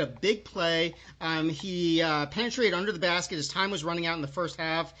 Trey made a big play. He penetrated under the basket as time was running out in the first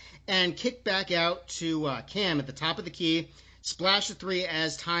half and kicked back out to Cam at the top of the key, splashed a 3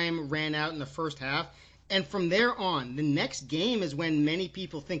 as time ran out in the first half. And from there on, the next game is when many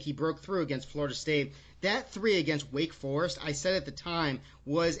people think he broke through against Florida State. That 3 against Wake Forest, I said at the time,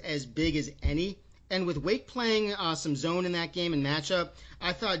 was as big as any. And with Wake playing some zone in that game and matchup,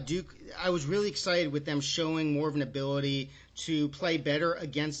 I thought Duke, I was really excited with them showing more of an ability to play better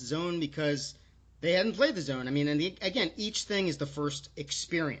against zone, because they hadn't played the zone. I mean, and again, each thing is the first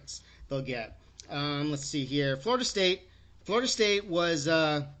experience they'll get. Let's see here. Florida State was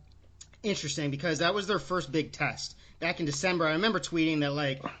interesting, because that was their first big test. Back in December, I remember tweeting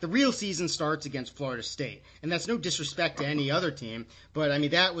that, the real season starts against Florida State. And that's no disrespect to any other team, but, I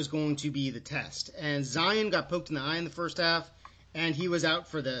mean, that was going to be the test. And Zion got poked in the eye in the first half, and he was out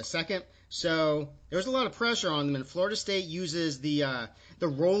for the second. So there was a lot of pressure on them, and Florida State uses the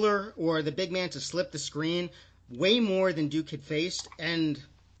roller or the big man to slip the screen way more than Duke had faced, and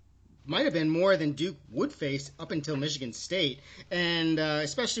might have been more than Duke would face up until Michigan State. And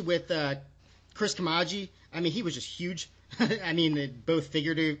especially with Chris Kamaji, I mean, he was just huge. I mean, both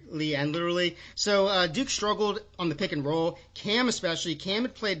figuratively and literally. So Duke struggled on the pick and roll. Cam especially. Cam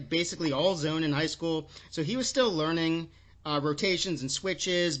had played basically all zone in high school, so he was still learning rotations and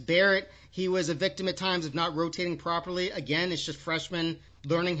switches. Barrett, he was a victim at times of not rotating properly. Again, it's just freshmen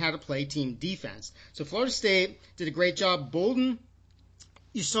learning how to play team defense. So Florida State did a great job. Bolden,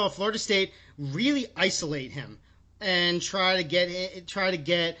 you saw Florida State really isolate him and try to get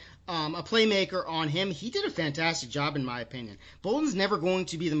a playmaker on him. He did a fantastic job, in my opinion. Bolden's never going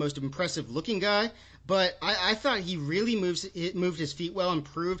to be the most impressive looking guy, but I thought he really moved his feet well,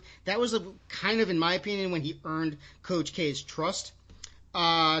 improved. That was kind of, in my opinion, when he earned Coach K's trust.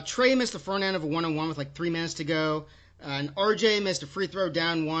 Trey missed the front end of a one-on-one with 3 minutes to go. And RJ missed a free throw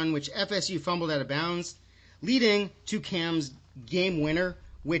down 1, which FSU fumbled out of bounds, leading to Cam's game winner,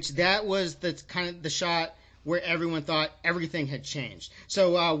 which that was the shot where everyone thought everything had changed.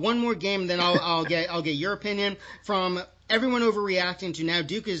 So one more game, then I'll get your opinion. From everyone overreacting to now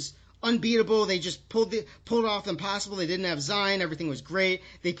Duke is unbeatable. They just pulled off the impossible. They didn't have Zion. Everything was great.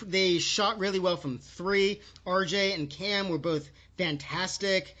 They shot really well from three. RJ and Cam were both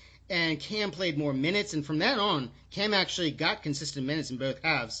fantastic, and Cam played more minutes. And from that on, Cam actually got consistent minutes in both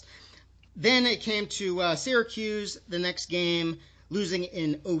halves. Then it came to Syracuse, the next game, losing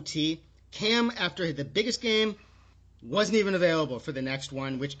in OT. Cam, after the biggest game, wasn't even available for the next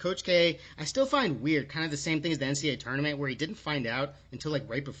one, which Coach K, I still find weird. Kind of the same thing as the NCAA tournament, where he didn't find out until like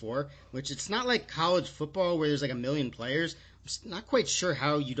right before, which it's not like college football where there's like a million players. I'm not quite sure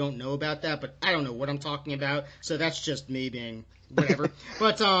how you don't know about that, but I don't know what I'm talking about. So that's just me being whatever.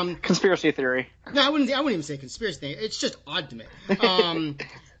 But conspiracy theory. No, I wouldn't even say conspiracy theory. It's just odd to me.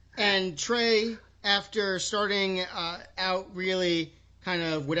 And Trey, after starting out really kind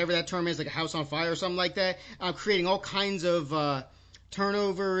of whatever that term is, like a house on fire or something like that, creating all kinds of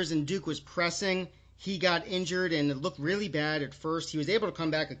turnovers, and Duke was pressing. He got injured and it looked really bad at first. He was able to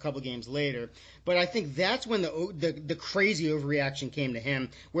come back a couple games later, but I think that's when the crazy overreaction came to him,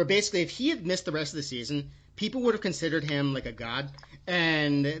 where basically if he had missed the rest of the season, people would have considered him like a god,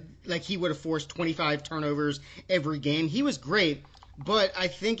 and like he would have forced 25 turnovers every game. He was great, but I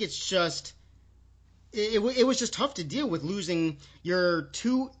think it's just it was just tough to deal with losing your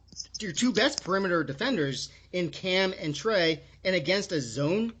two best perimeter defenders in Cam and Trey, and against a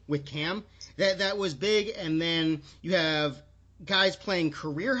zone with Cam. That was big, and then you have guys playing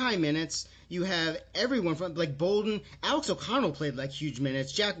career high minutes. You have everyone from like Bolden, Alex O'Connell played like huge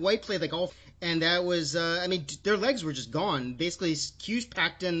minutes. Jack White played like all, and that was their legs were just gone. Basically, Q's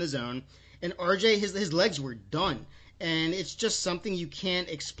packed in the zone, and RJ his legs were done, and it's just something you can't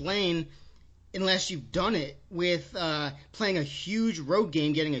explain unless you've done it with playing a huge road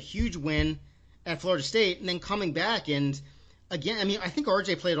game, getting a huge win at Florida State, and then coming back and again, I think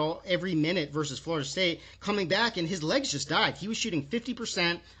RJ played every minute versus Florida State, coming back, and his legs just died. He was shooting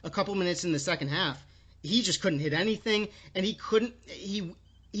 50% a couple minutes in the second half. He just couldn't hit anything, and he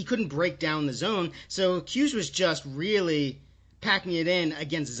couldn't break down the zone. So Q's was just really packing it in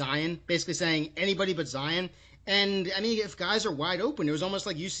against Zion, basically saying anybody but Zion. And if guys are wide open, it was almost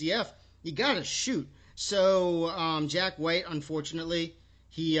like UCF. You gotta shoot. So Jack White, unfortunately,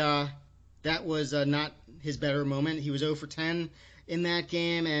 that was not his better moment. He was 0 for 10 in that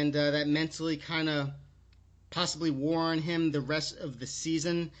game, and that mentally kind of possibly wore on him the rest of the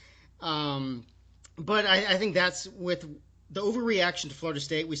season. But I think that's with the overreaction to Florida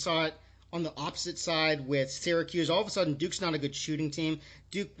State. We saw it on the opposite side with Syracuse. All of a sudden, Duke's not a good shooting team.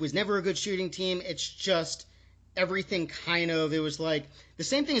 Duke was never a good shooting team. It's just everything it was like the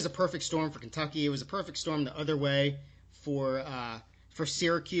same thing as a perfect storm for Kentucky. It was a perfect storm the other way for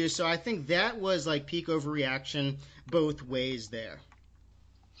Syracuse. So I think that was like peak overreaction both ways there.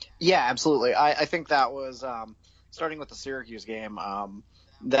 Yeah, absolutely. I think that was starting with the Syracuse game.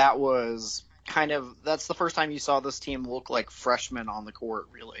 That was that's the first time you saw this team look like freshmen on the court,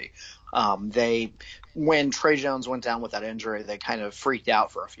 really. When Trey Jones went down with that injury, they kind of freaked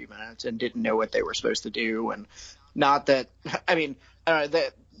out for a few minutes and didn't know what they were supposed to do. And not that,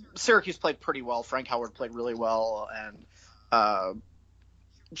 that Syracuse played pretty well. Frank Howard played really well, and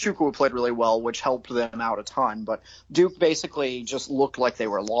Chukwu played really well, which helped them out a ton. But Duke basically just looked like they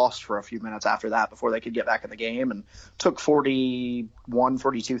were lost for a few minutes after that before they could get back in the game, and took 42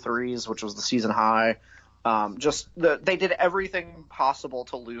 threes, which was the season high. They did everything possible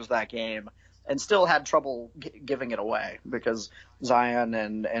to lose that game and still had trouble giving it away because Zion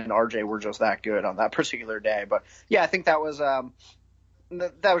and RJ were just that good on that particular day. But yeah, I think that was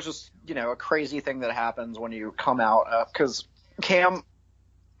just, a crazy thing that happens when you come out, because Cam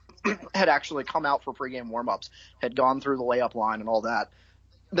had actually come out for pregame warmups, had gone through the layup line and all that.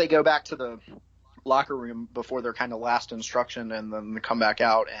 They go back to the locker room before their kind of last instruction, and then they come back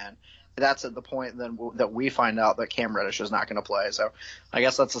out, and that's at the point then that we find out that Cam Reddish is not going to play. So I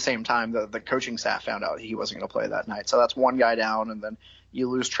guess that's the same time that the coaching staff found out he wasn't going to play that night. So that's one guy down, and then you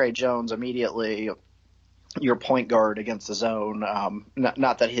lose Trey Jones immediately, your point guard against the zone.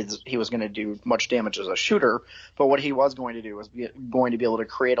 Not that he was going to do much damage as a shooter, but what he was going to do was going to be able to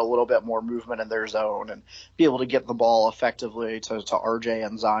create a little bit more movement in their zone and be able to get the ball effectively to RJ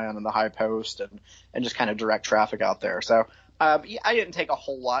and Zion in the high post and just kind of direct traffic out there. So I didn't take a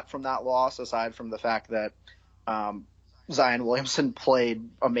whole lot from that loss, aside from the fact that Zion Williamson played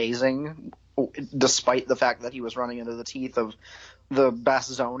amazing, despite the fact that he was running into the teeth of the best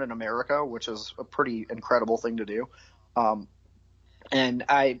zone in America, which is a pretty incredible thing to do. And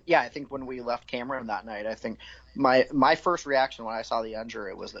I think when we left Cameron that night, I think my first reaction when I saw the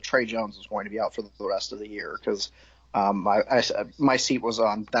injury was that Trey Jones was going to be out for the rest of the year, because my seat was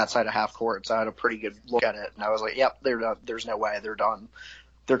on that side of half court, so I had a pretty good look at it, and I was like, yep, they're done. There's no way they're done.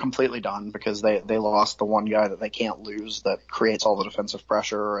 they're completely done because they lost the one guy that they can't lose that creates all the defensive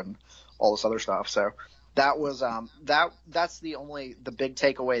pressure and all this other stuff. So that was that's the big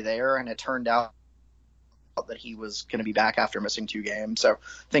takeaway there, and it turned out that he was going to be back after missing 2 games, so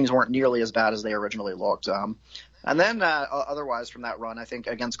things weren't nearly as bad as they originally looked. And then otherwise from that run, I think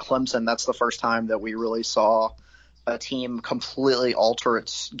against Clemson, that's the first time that we really saw a team completely alter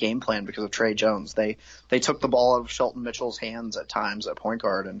its game plan because of Trey Jones. They took the ball out of Shelton Mitchell's hands at times at point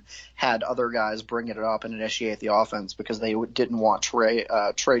guard and had other guys bring it up and initiate the offense because they didn't want Trey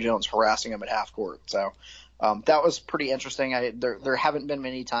Jones harassing him at half court. So that was pretty interesting. There haven't been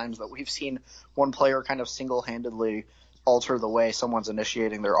many times that we've seen one player kind of single-handedly alter the way someone's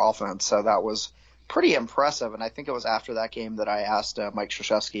initiating their offense. So that was pretty impressive. And I think it was after that game that I asked Mike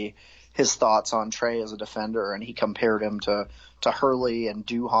Krzyzewski his thoughts on Trey as a defender, and he compared him to Hurley and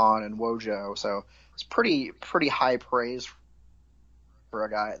Duhon and Wojo. So it's pretty high praise for a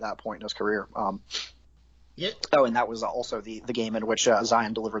guy at that point in his career. Yeah. Oh, and that was also the game in which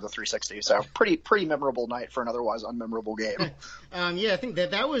Zion delivered the 360. So pretty memorable night for an otherwise unmemorable game. Yeah, I think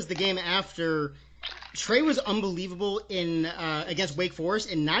that was the game after Trey was unbelievable in against Wake Forest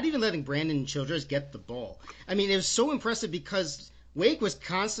and not even letting Brandon Childress get the ball. I mean, it was so impressive because Wake was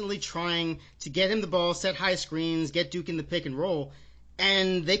constantly trying to get him the ball, set high screens, get Duke in the pick and roll,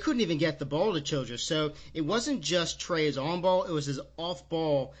 and they couldn't even get the ball to Childress. So it wasn't just Trey's on-ball, it was his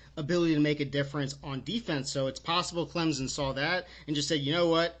off-ball ability to make a difference on defense. So it's possible Clemson saw that and just said, you know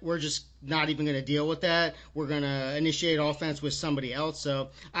what, we're just not even going to deal with that. We're going to initiate offense with somebody else.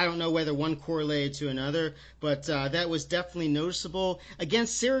 So I don't know whether one correlated to another, but that was definitely noticeable.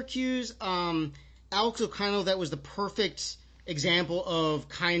 Against Syracuse, Alex O'Connell, that was the perfect example of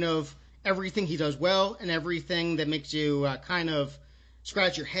kind of everything he does well and everything that makes you kind of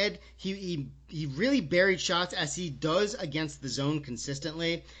scratch your head. He really buried shots as he does against the zone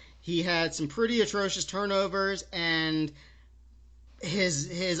consistently. He had some pretty atrocious turnovers, and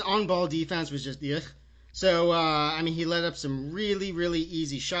his on-ball defense was just ugh. So, I mean, he let up some really, really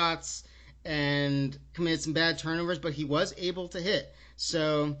easy shots and committed some bad turnovers, but he was able to hit.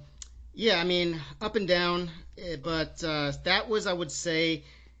 So, yeah, I mean, up and down, but that was, I would say,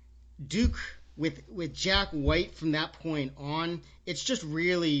 Duke with Jack White from that point on. It's just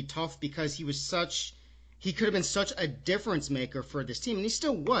really tough because he could have been such a difference maker for this team, and he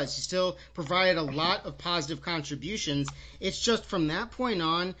still was. He still provided a lot of positive contributions. It's just from that point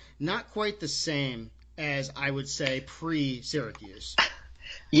on, not quite the same as I would say pre-Syracuse.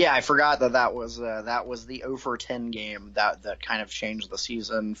 Yeah, I forgot that was the 0 for 10 game that kind of changed the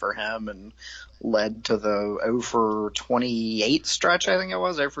season for him and led to the 0 for 28 stretch. I think it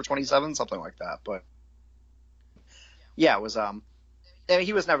was 0 for 27, something like that. But yeah, it was. I mean,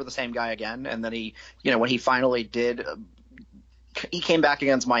 he was never the same guy again. And then he, when he finally did, he came back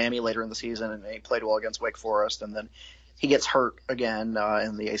against Miami later in the season and he played well against Wake Forest. And then he gets hurt again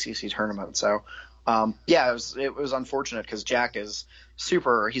in the ACC tournament. So. Yeah, it was unfortunate because Jack is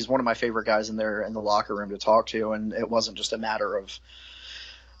he's one of my favorite guys in the locker room to talk to, and it wasn't just a matter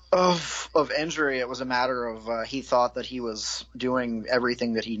of injury. It was a matter of he thought that he was doing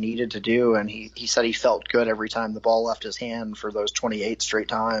everything that he needed to do, and he said he felt good every time the ball left his hand for those 28 straight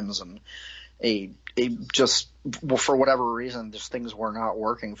times, and he just, for whatever reason, just things were not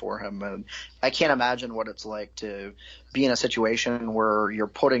working for him. And I can't imagine what it's like to be in a situation where you're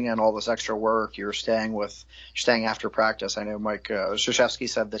putting in all this extra work, you're staying after practice. I know Mike Krzyzewski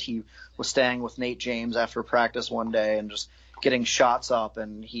said that he was staying with Nate James after practice one day and just getting shots up,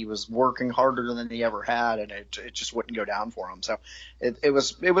 and he was working harder than he ever had, and it just wouldn't go down for him. So it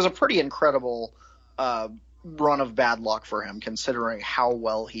was a pretty incredible run of bad luck for him, considering how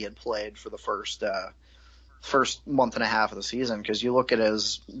well he had played for the first month and a half of the season. Because you look at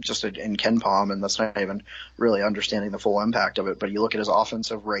his just in KenPom, and that's not even really understanding the full impact of it. But you look at his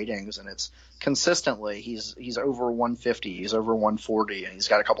offensive ratings, and it's consistently he's over 150, he's over 140, and he's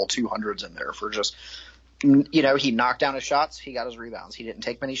got a couple 200s in there for just. He knocked down his shots, he got his rebounds. He didn't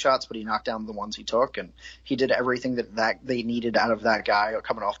take many shots, but he knocked down the ones he took, and he did everything that they needed out of that guy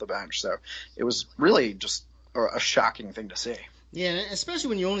coming off the bench. So it was really just a shocking thing to see. Yeah, especially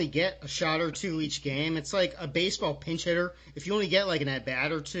when you only get a shot or two each game. It's like a baseball pinch hitter. If you only get like an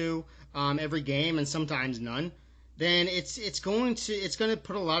at-bat or two every game, and sometimes none, then it's going to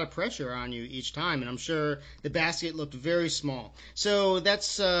put a lot of pressure on you each time. And I'm sure the basket looked very small. So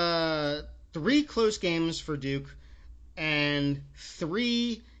that's 3 close games for Duke, and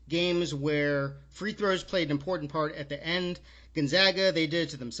 3 games where free throws played an important part at the end. Gonzaga, they did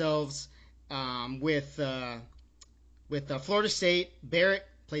it to themselves. With Florida State, Barrett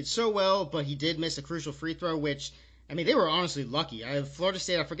played so well, but he did miss a crucial free throw, which I mean, they were honestly lucky. Florida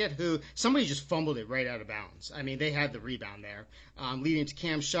State, I forget who, somebody just fumbled it right out of bounds. I mean, they had the rebound there, leading to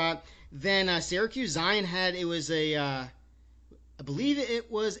Cam's shot. Then Syracuse, Zion had, I believe it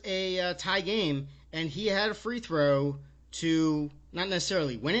was a tie game, and he had a free throw to not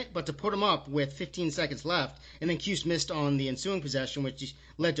necessarily win it, but to put him up with 15 seconds left. And then Cuse missed on the ensuing possession, which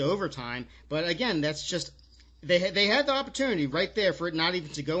led to overtime. But again, that's just they had the opportunity right there for it not even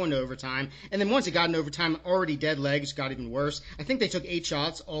to go into overtime. And then once it got into overtime, already dead legs, got even worse. I think they took 8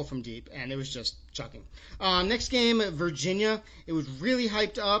 shots, all from deep, and it was just chucking. Next game, Virginia. It was really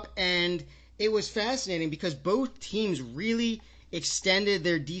hyped up, and it was fascinating because both teams really extended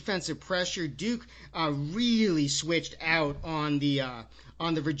their defensive pressure. Duke really switched out on the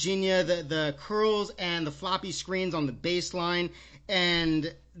Virginia, the curls and the floppy screens on the baseline,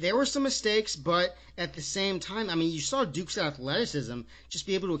 and there were some mistakes, but at the same time, I mean, you saw Duke's athleticism just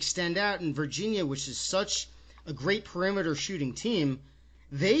be able to extend out, and Virginia, which is such a great perimeter shooting team,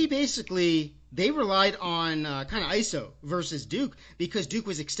 they relied on kind of ISO versus Duke because Duke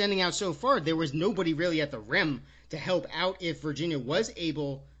was extending out so far. There was nobody really at the rim to help out if Virginia was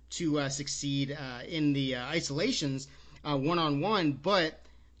able to succeed in the isolations one-on-one. But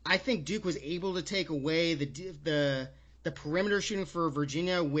I think Duke was able to take away the perimeter shooting for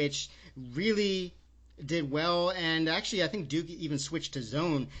Virginia, which really did well. And actually, I think Duke even switched to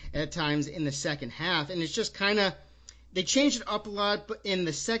zone at times in the second half. And it's just kind of, they changed it up a lot. But in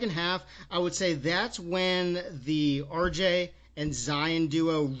the second half, I would say that's when the RJ and Zion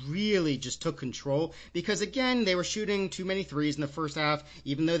duo really just took control because, again, they were shooting too many threes in the first half.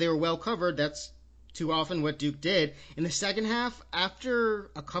 Even though they were well covered, that's too often what Duke did. In the second half, after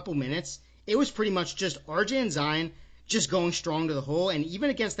a couple minutes, it was pretty much just RJ and Zion just going strong to the hole, and even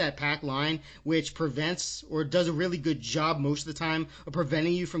against that pack line, which prevents or does a really good job most of the time of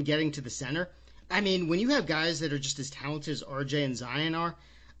preventing you from getting to the center. I mean, when you have guys that are just as talented as RJ and Zion are,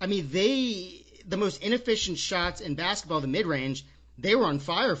 I mean, the most inefficient shots in basketball, the mid-range, they were on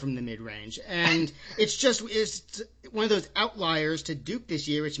fire from the mid-range. And it's one of those outliers to Duke this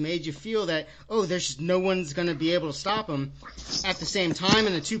year, which made you feel that, there's just no one's going to be able to stop them. At the same time,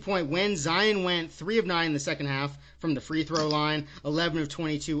 in a 2-point win, Zion went 3 of 9 in the second half from the free throw line, 11 of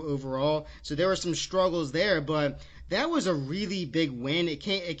 22 overall. So there were some struggles there, but that was a really big win. It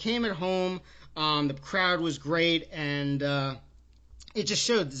came at home. The crowd was great, and it just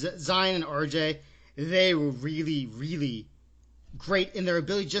showed Zion and RJ, they were really, really great in their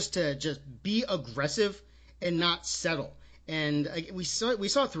ability just to be aggressive and not settle. And we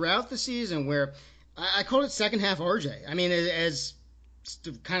saw throughout the season where I called it second half RJ. I mean, as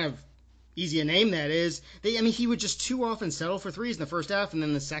kind of easy a name that is, he would just too often settle for threes in the first half, and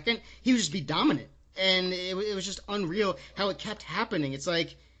then the second, he would just be dominant. And it was just unreal how it kept happening. It's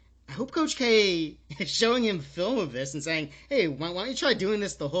like, I hope Coach K is showing him film of this and saying, hey, why don't you try doing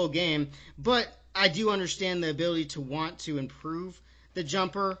this the whole game? But I do understand the ability to want to improve the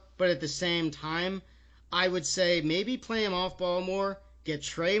jumper, but at the same time, I would say maybe play him off ball more, get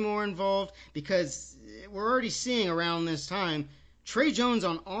Trey more involved, because we're already seeing around this time, Trey Jones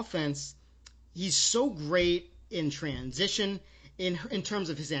on offense, he's so great in transition, in terms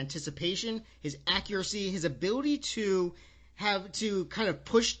of his anticipation, his accuracy, his ability to have to kind of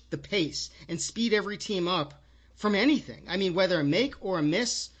push the pace and speed every team up from anything. I mean, whether a make or a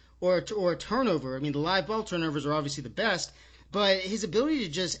miss or a turnover. I mean, the live ball turnovers are obviously the best, but his ability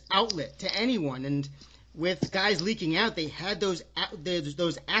to just outlet to anyone. And with guys leaking out, they had those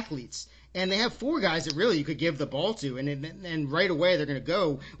athletes. And they have 4 guys that really you could give the ball to, and right away they're going to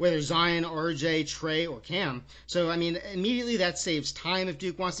go, whether Zion, RJ, Trey, or Cam. So, I mean, immediately that saves time if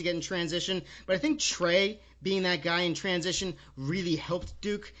Duke wants to get in transition. But I think Trey, being that guy in transition, really helped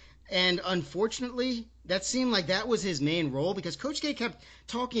Duke. And unfortunately, that seemed like that was his main role because Coach K kept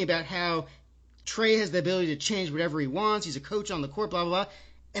talking about how Trey has the ability to change whatever he wants. He's a coach on the court, blah, blah, blah.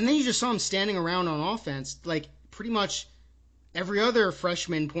 And then you just saw him standing around on offense, like pretty much every other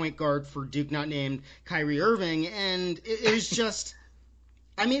freshman point guard for Duke not named Kyrie Irving. And it was just,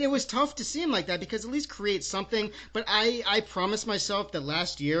 I mean, it was tough to see him like that because at least create something. But I promised myself that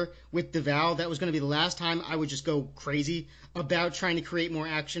last year with DeVal, that was going to be the last time I would just go crazy about trying to create more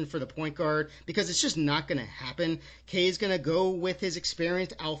action for the point guard because it's just not going to happen. Kay is going to go with his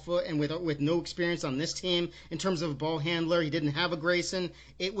experienced alpha and with no experience on this team in terms of a ball handler. He didn't have a Grayson.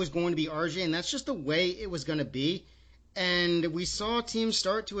 It was going to be RJ, and that's just the way it was going to be. And we saw teams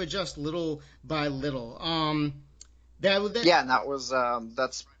start to adjust little by little. And that was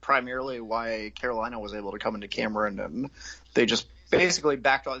that's primarily why Carolina was able to come into Cameron, and they just basically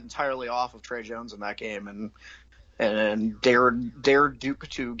backed entirely off of Trey Jones in that game. And and dared Duke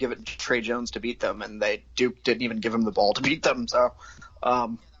to give it to Trey Jones to beat them, and Duke didn't even give him the ball to beat them. So,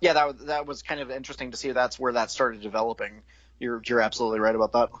 yeah, that was kind of interesting to see. That's where that started developing. You're absolutely right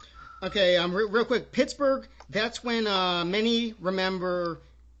about that. Okay, real quick, Pittsburgh. That's when many remember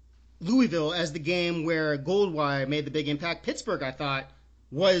Louisville as the game where Goldwire made the big impact. Pittsburgh, I thought,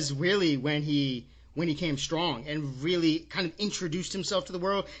 was really when he came strong and really kind of introduced himself to the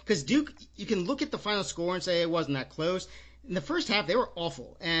world. Because Duke, you can look at the final score and say it wasn't that close. In the first half, they were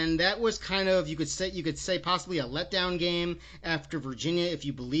awful, and that was kind of you could say possibly a letdown game after Virginia, if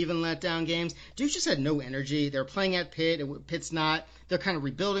you believe in letdown games. Duke just had no energy. They're playing at Pitt. Pitt's not. They're kind of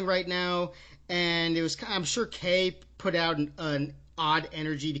rebuilding right now, and it was. I'm sure Kay put out an odd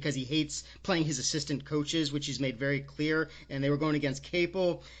energy because he hates playing his assistant coaches, which he's made very clear. And they were going against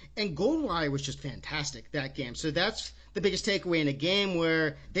Capel, and Goldwire was just fantastic that game. So that's the biggest takeaway in a game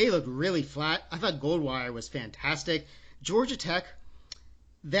where they looked really flat. I thought Goldwire was fantastic. Georgia Tech,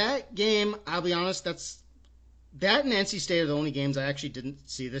 that game, I'll be honest, that and NC State are the only games I actually didn't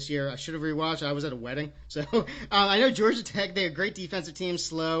see this year. I should have rewatched. I was at a wedding. So I know Georgia Tech, they're a great defensive team,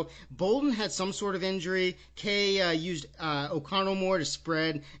 slow. Bolden had some sort of injury. Kay used O'Connell more to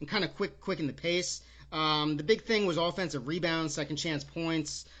spread and kind of quicken the pace. The big thing was offensive rebounds, second chance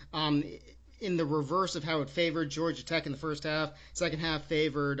points. In the reverse of how it favored Georgia Tech in the first half, second half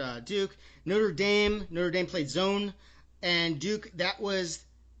favored Duke. Notre Dame played zone. And Duke, that was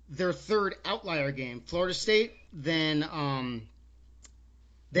their third outlier game. Florida State, no,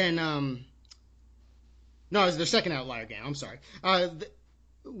 it was their second outlier game. I'm sorry.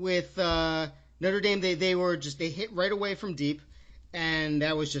 With Notre Dame, they hit right away from deep, and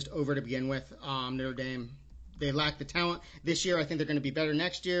that was just over to begin with. Notre Dame, they lack the talent this year. I think they're going to be better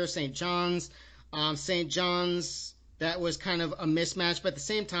next year. St. John's, that was kind of a mismatch, but at the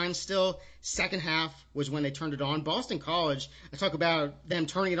same time, still, second half was when they turned it on. Boston College, I talk about them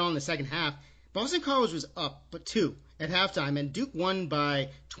turning it on in the second half. Boston College was up, but 2 at halftime, and Duke won by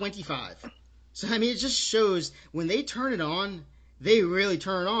 25. So, I mean, it just shows when they turn it on, they really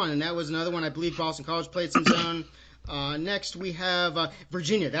turn it on, and that was another one. I believe Boston College played some zone. Next, we have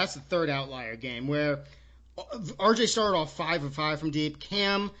Virginia. That's the third outlier game where RJ started off 5 of 5 from deep.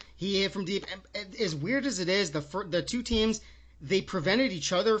 Cam, he hit from deep. And as weird as it is, the two teams, they prevented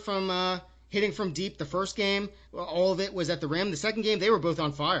each other from hitting from deep the first game. All of it was at the rim. The second game, they were both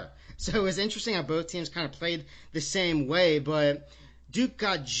on fire. So it was interesting how both teams kind of played the same way. But Duke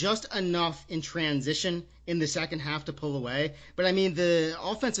got just enough in transition in the second half to pull away. But, I mean, the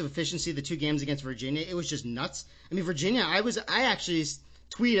offensive efficiency, the two games against Virginia, it was just nuts. I mean, Virginia, I actually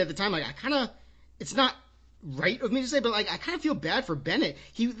tweeted at the time, it's not right of me to say, but I kind of feel bad for Bennett.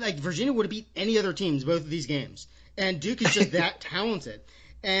 Virginia would have beat any other teams both of these games, and Duke is just that talented.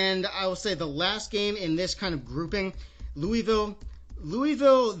 And I will say the last game in this kind of grouping, Louisville,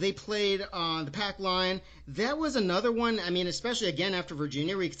 they played on the Pac line. That was another one. I mean, especially again after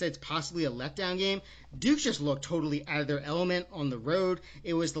Virginia, where you could say it's possibly a letdown game. Duke just looked totally out of their element on the road.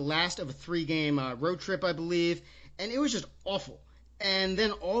 It was the last of a 3-game road trip, I believe, and it was just awful. And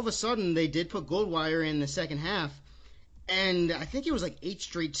then all of a sudden, they did put Goldwire in the second half. And I think it was 8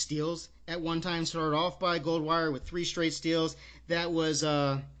 straight steals at one time, started off by Goldwire with 3 straight steals. That was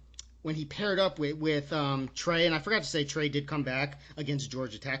when he paired up with Trey. And I forgot to say Trey did come back against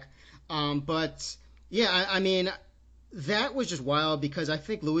Georgia Tech. But, yeah, I mean, that was just wild because I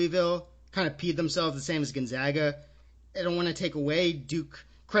think Louisville kind of peed themselves the same as Gonzaga. I don't want to take away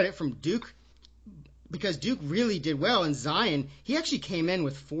credit from Duke, because Duke really did well. And Zion, he actually came in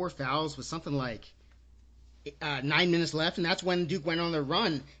with 4 fouls with something like 9 minutes left, and that's when Duke went on their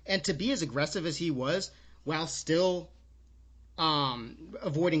run. And to be as aggressive as he was while still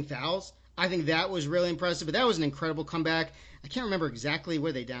avoiding fouls, I think that was really impressive. But that was an incredible comeback. I can't remember exactly,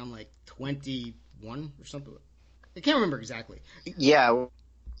 were they down 21 or something? I can't remember exactly. Yeah, it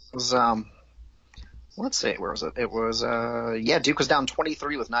was let's see, where was it? It was, Duke was down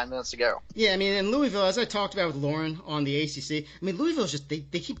 23 with 9 minutes to go. Yeah, I mean, in Louisville, as I talked about with Lauren on the ACC, I mean, Louisville's just, they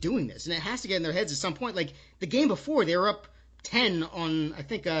keep doing this, and it has to get in their heads at some point. The game before, they were up 10 on, I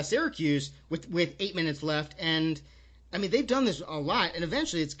think, Syracuse with 8 minutes left, and, I mean, they've done this a lot, and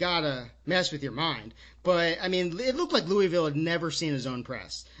eventually it's got to mess with your mind. But, I mean, it looked like Louisville had never seen a zone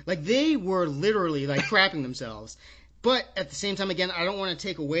press. They were literally, crapping themselves. But at the same time, again, I don't want to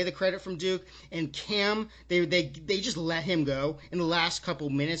take away the credit from Duke. And Cam, they just let him go in the last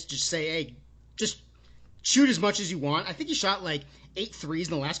couple minutes. Just say, hey, just shoot as much as you want. I think he shot 8 threes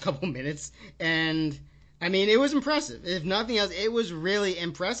in the last couple minutes. And, I mean, it was impressive. If nothing else, it was really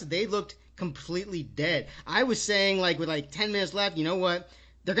impressive. They looked completely dead. I was saying, with 10 minutes left, you know what?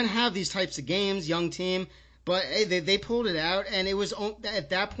 They're going to have these types of games, young team. But hey, they pulled it out, and it was at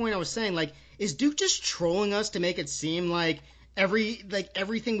that point I was saying, like, is Duke just trolling us to make it seem like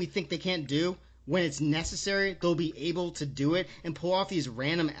everything we think they can't do, when it's necessary, they'll be able to do it and pull off these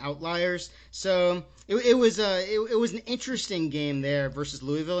random outliers. So it was an interesting game there versus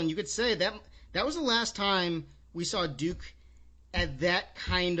Louisville, and you could say that was the last time we saw Duke at that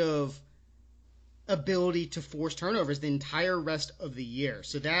kind of ability to force turnovers the entire rest of the year.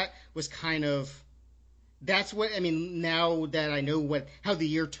 So that was kind of that's what I mean. Now that I know how the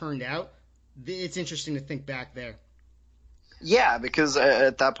year turned out, it's interesting to think back there. Yeah, because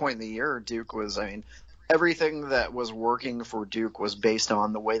at that point in the year, Duke was, I mean, everything that was working for Duke was based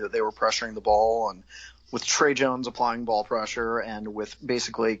on the way that they were pressuring the ball, and with Tre Jones applying ball pressure, and with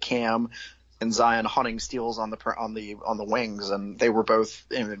basically Cam and Zion hunting steals on the wings, and they were both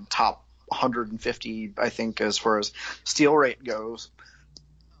in the top 150, I think, as far as steal rate goes.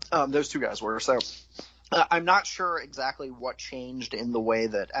 Those two guys were. So I'm not sure exactly what changed in the way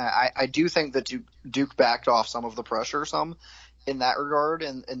that I do think that Duke backed off some of the pressure in that regard,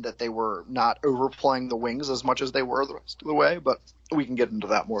 and that they were not overplaying the wings as much as they were the rest of the way, but we can get into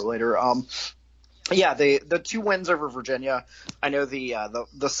that more later. Yeah, the two wins over Virginia. I know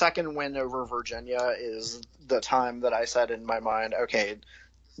the second win over Virginia is the time that I said in my mind, okay,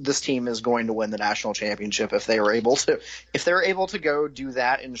 this team is going to win the national championship if they're able to go do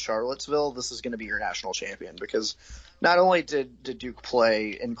that in Charlottesville. This is going to be your national champion, because not only did Duke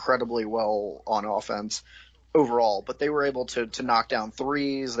play incredibly well on offense overall, but they were able to knock down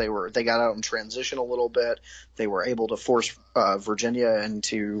threes. They got out in transition a little bit. They were able to force Virginia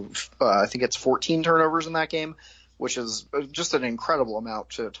into I think it's 14 turnovers in that game, which is just an incredible amount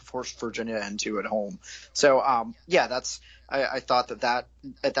to force Virginia into at home. So I thought that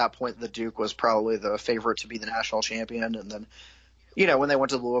at that point the Duke was probably the favorite to be the national champion. And then, when they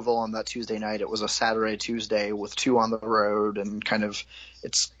went to Louisville on that Tuesday night, it was a Saturday, Tuesday with two on the road, and I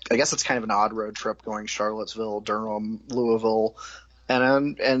guess it's kind of an odd road trip going Charlottesville, Durham, Louisville.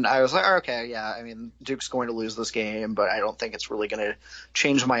 And I was like, okay, yeah, I mean, Duke's going to lose this game, but I don't think it's really going to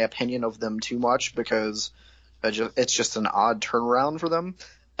change my opinion of them too much, because it's just an odd turnaround for them.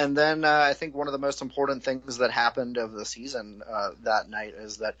 And then I think one of the most important things that happened of the season that night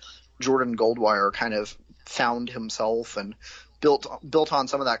is that Jordan Goldwire kind of found himself and built on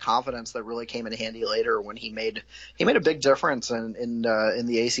some of that confidence that really came in handy later when he made a big difference in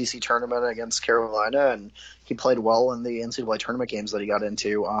the ACC tournament against Carolina, and he played well in the NCAA tournament games that he got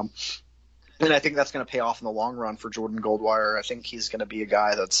into. And I think that's going to pay off in the long run for Jordan Goldwire. I think he's going to be a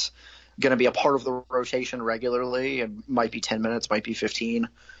guy that's going to be a part of the rotation regularly. It might be 10 minutes, might be 15,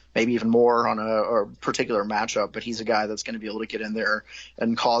 maybe even more on a particular matchup, but he's a guy that's going to be able to get in there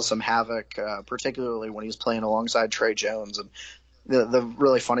and cause some havoc, particularly when he's playing alongside Tre Jones. And the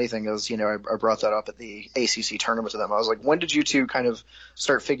really funny thing is, I brought that up at the ACC tournament to them. I was like, when did you two kind of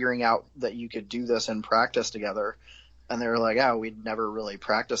start figuring out that you could do this in practice together? And they were like, we'd never really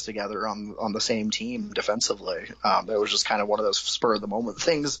practiced together on the same team defensively. It was just kind of one of those spur of the moment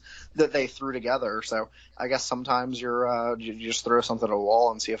things that they threw together. So I guess sometimes you just throw something at a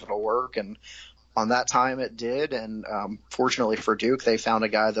wall and see if it'll work. And on that time it did. And fortunately for Duke, they found a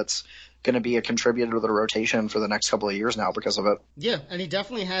guy that's going to be a contributor to the rotation for the next couple of years now because of it. Yeah, and he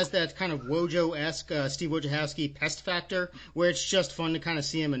definitely has that kind of Wojo-esque Steve Wojciechowski pest factor, where it's just fun to kind of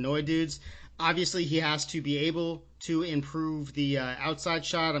see him annoy dudes. Obviously, he has to be able to improve the outside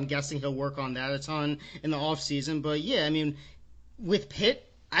shot. I'm guessing he'll work on that a ton in the offseason. But, yeah, I mean, with Pitt,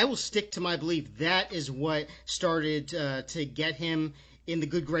 I will stick to my belief that is what started to get him in the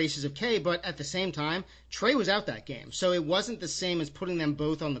good graces of K. But at the same time, Tre was out that game. So it wasn't the same as putting them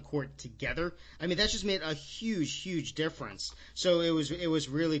both on the court together. I mean, that just made a huge, huge difference. So it was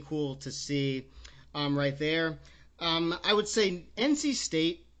really cool to see right there. I would say NC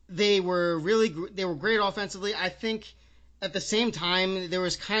State, they were great offensively. I think at the same time there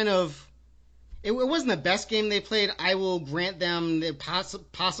was kind of it wasn't the best game they played. I will grant them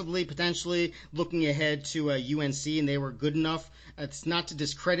possibly potentially looking ahead to UNC, and they were good enough. It's not to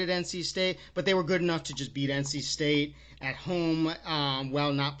discredit NC State, but they were good enough to just beat NC State at home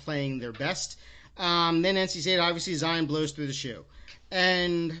while not playing their best. Then NC State, obviously Zion blows through the shoe,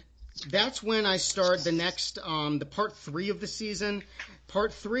 and that's when I start the next the part 3 of the season.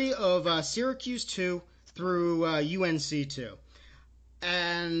 Part 3 of Syracuse 2 through UNC 2.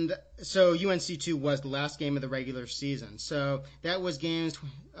 And so UNC 2 was the last game of the regular season. So that was games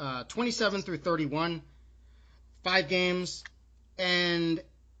 27 through 31, 5 games. And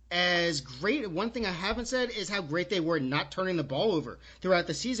as great, one thing I haven't said is how great they were not turning the ball over throughout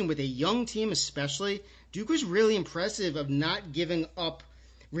the season with a young team especially. Duke was really impressive of not giving up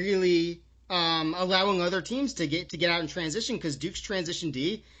really allowing other teams to get out in transition, because Duke's transition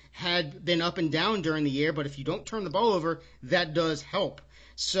D had been up and down during the year, but if you don't turn the ball over, that does help.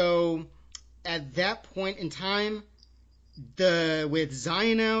 So at that point in time, with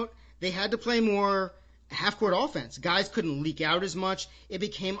Zion out, they had to play more half-court offense. Guys couldn't leak out as much. It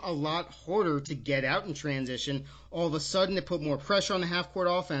became a lot harder to get out in transition. All of a sudden, it put more pressure on the half-court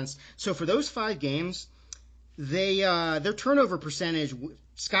offense. So for those 5 games, their turnover percentage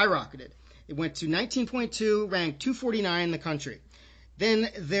skyrocketed. It went to 19.2, ranked 249 in the country. Then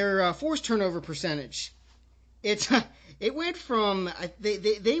their forced turnover percentage, it went from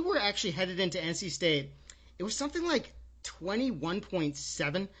they were actually headed into NC State. It was something like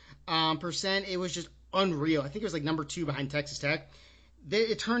 21.7%. It was just unreal. I think it was like number 2 behind Texas Tech.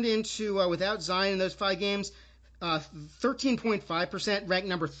 It turned into, without Zion in those 5 games, 13.5%, ranked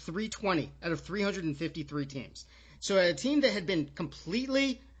number 320 out of 353 teams. So a team that had been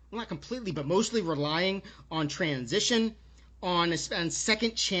not completely, but mostly relying on transition, on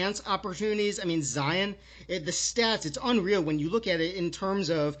second chance opportunities. I mean, Zion, the stats, it's unreal when you look at it in terms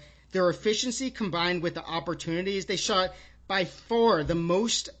of their efficiency combined with the opportunities. They shot by far the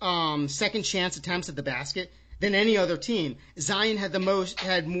most second chance attempts at the basket than any other team. Zion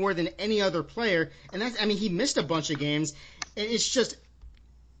had more than any other player, and he missed a bunch of games. It's just,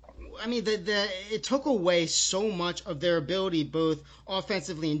 it took away so much of their ability, both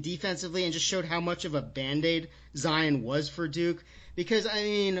offensively and defensively, and just showed how much of a Band-Aid Zion was for Duke. Because,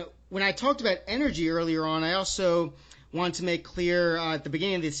 when I talked about energy earlier on, I also want to make clear at the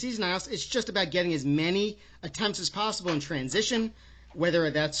beginning of the season, it's just about getting as many attempts as possible in transition, whether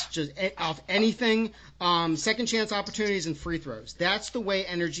that's just off anything, second chance opportunities and free throws. That's the way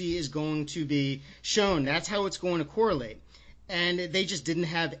energy is going to be shown. That's how it's going to correlate. And they just didn't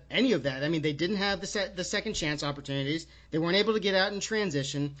have any of that. They didn't have the second chance opportunities. They weren't able to get out in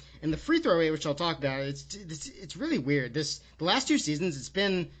transition. And the free throw rate, which I'll talk about, it's really weird. The last 2 seasons, it's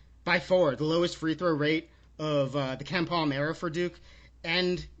been by far the lowest free throw rate of the Ken Palm era for Duke.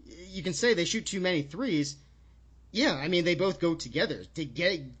 And you can say they shoot too many threes. Yeah, they both go together to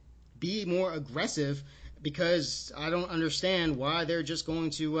be more aggressive, because I don't understand why they're just going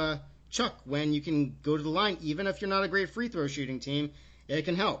to chuck when you can go to the line. Even if you're not a great free throw shooting team, it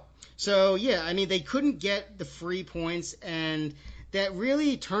can help. So, yeah, they couldn't get the free points, and that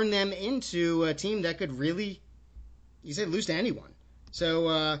really turned them into a team that could really, lose to anyone.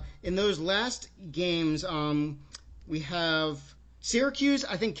 So in those last games, we have Syracuse.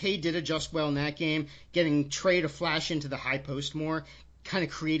 I think Cade did adjust well in that game, getting Trey to flash into the high post more, kind of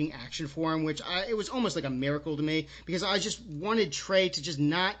creating action for him, which it was almost like a miracle to me, because I just wanted Trey to just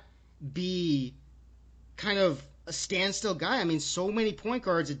not be kind of a standstill guy. So many point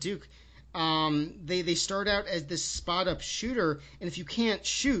guards at Duke, they start out as this spot-up shooter, and if you can't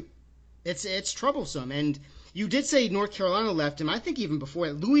shoot, it's troublesome. And you did say North Carolina left him. I think even before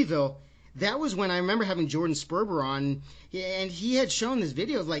at Louisville, that was when I remember having Jordan Sperber on, and he had shown this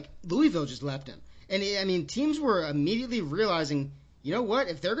video of Louisville just left him. And teams were immediately realizing, you know what,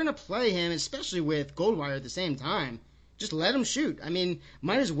 if they're going to play him, especially with Goldwire at the same time, just let him shoot.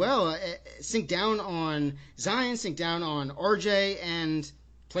 Might as well sink down on Zion, sink down on RJ, and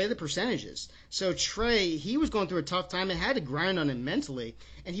play the percentages. So Trey, he was going through a tough time and had to grind on him mentally,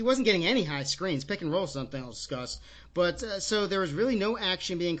 and he wasn't getting any high screens. Pick and roll is something I'll discuss. But so there was really no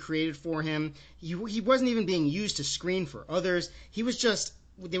action being created for him. He wasn't even being used to screen for others. He was just,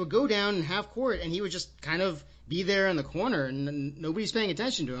 they would go down in half court, and he would just kind of be there in the corner, and nobody's paying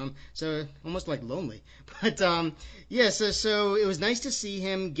attention to him. So almost like lonely. But so it was nice to see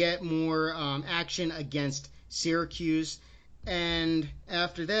him get more action against Syracuse. And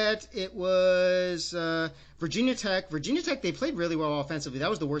after that, it was Virginia Tech. Virginia Tech, they played really well offensively. That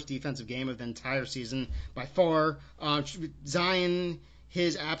was the worst defensive game of the entire season by far. Zion,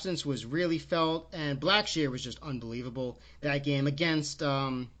 his absence was really felt, and Blackshear was just unbelievable that game against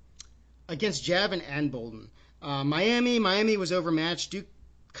Javin and Bolden. Miami was overmatched. Duke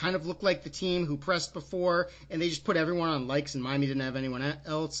kind of looked like the team who pressed before, and they just put everyone on likes, and Miami didn't have anyone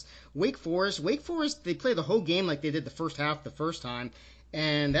else. Wake Forest, they played the whole game like they did the first half the first time,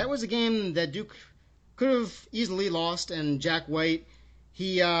 and that was a game that Duke could have easily lost, and Jack White,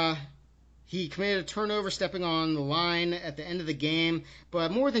 he committed a turnover stepping on the line at the end of the game,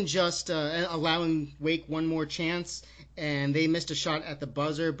 but more than just allowing Wake one more chance, and they missed a shot at the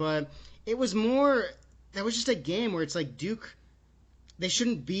buzzer, but it was more, that was just a game where it's like Duke, they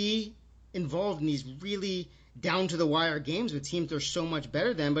shouldn't be involved in these really down-to-the-wire games with teams that are so much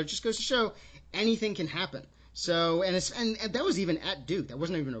better than, but it just goes to show anything can happen. So, and that was even at Duke. That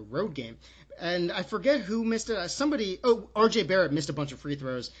wasn't even a road game. And I forget who missed it. R.J. Barrett missed a bunch of free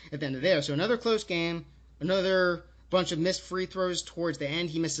throws at the end of there. So another close game, another bunch of missed free throws towards the end.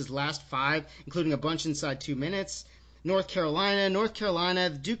 He missed his last 5, including a bunch inside 2 minutes. North Carolina,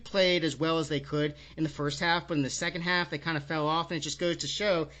 Duke played as well as they could in the first half, but in the second half they kind of fell off, and it just goes to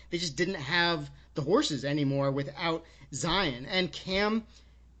show they just didn't have the horses anymore without Zion. And Cam,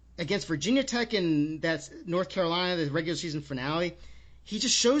 against Virginia Tech in that North Carolina, the regular season finale, he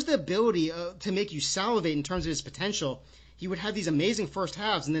just shows the ability to make you salivate in terms of his potential. He would have these amazing first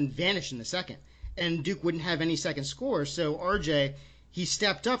halves and then vanish in the second, and Duke wouldn't have any second scores. So RJ, he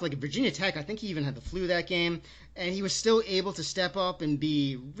stepped up. Like at Virginia Tech, I think he even had the flu that game, and he was still able to step up and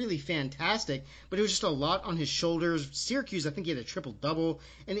be really fantastic, but it was just a lot on his shoulders. Syracuse, I think he had a triple-double,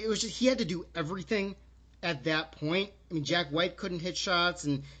 and it was just he had to do everything at that point. I mean, Jack White couldn't hit shots,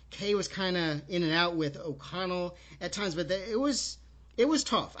 and Kay was kind of in and out with O'Connell at times, but it was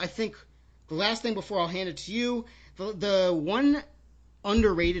tough. I think the last thing before I'll hand it to you, the one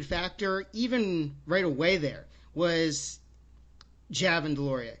underrated factor, even right away there, was Javin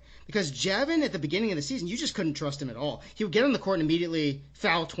DeLaurier. Because Javin, at the beginning of the season, you just couldn't trust him at all. He would get on the court and immediately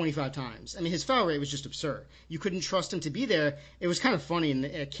foul 25 times. I mean, his foul rate was just absurd. You couldn't trust him to be there. It was kind of funny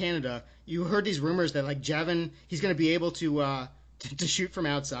in Canada. You heard these rumors that, like, Javin, he's going to be able to shoot from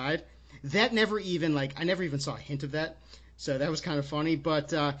outside. That never even, I never even saw a hint of that. So that was kind of funny.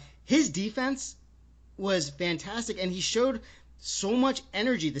 But his defense was fantastic, and he showed so much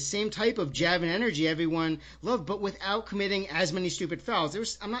energy, the same type of Javin energy everyone loved, but without committing as many stupid fouls.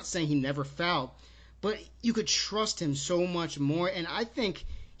 I'm not saying he never fouled, but you could trust him so much more, and I think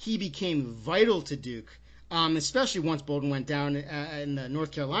he became vital to Duke, especially once Bolden went down in the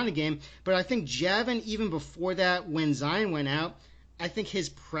North Carolina game. But I think Javin, even before that, when Zion went out, I think his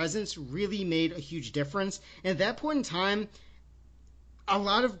presence really made a huge difference. And at that point in time, a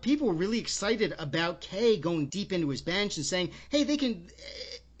lot of people were really excited about Kay going deep into his bench and saying, hey,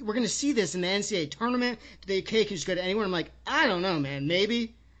 we're going to see this in the NCAA tournament. Kay can just go to anyone. I'm like, I don't know, man,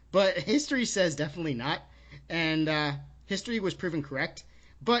 maybe. But history says definitely not. And history was proven correct.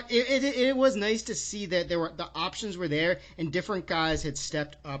 But it was nice to see that the options were there and different guys had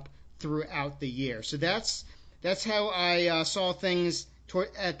stepped up throughout the year. So that's how I saw things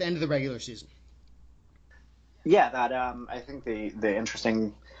at the end of the regular season. Yeah, that I think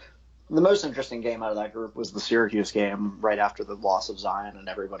the most interesting game out of that group was the Syracuse game right after the loss of Zion, and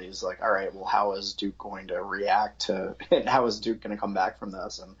everybody's like, all right, well, how is Duke going to react to it? How is Duke going to come back from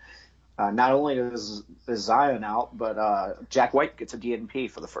this? And not only is Zion out, but Jack White gets a DNP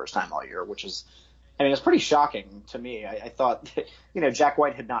for the first time all year, which is, I mean, it's pretty shocking to me. I thought, Jack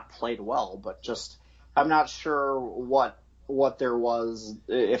White had not played well, but just I'm not sure what there was,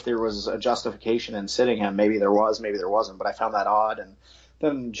 if there was a justification in sitting him. Maybe there was, maybe there wasn't, but I found that odd. And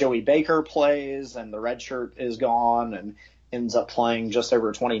then Joey Baker plays, and the red shirt is gone and ends up playing just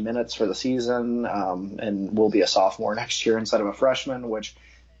over 20 minutes for the season, and will be a sophomore next year instead of a freshman, which,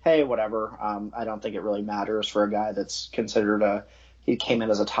 hey, whatever. I don't think it really matters for a guy that's considered he came in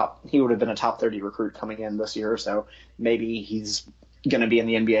as he would have been a top 30 recruit coming in this year, so maybe he's going to be in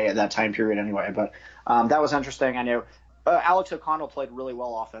the NBA at that time period anyway. But that was interesting. I know Alex O'Connell played really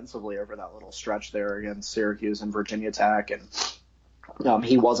well offensively over that little stretch there against Syracuse and Virginia Tech, and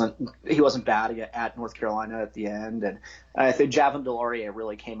he wasn't bad at North Carolina at the end. And I think Javin DeLaurier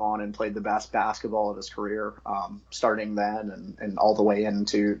really came on and played the best basketball of his career, starting then and all the way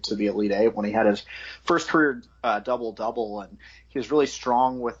into the Elite Eight when he had his first career double-double. And he was really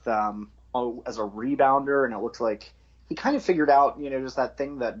strong with as a rebounder, and it looked like he kind of figured out, just that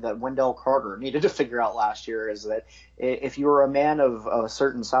thing that Wendell Carter needed to figure out last year, is that if you were a man of a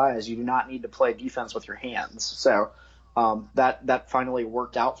certain size, you do not need to play defense with your hands. So that finally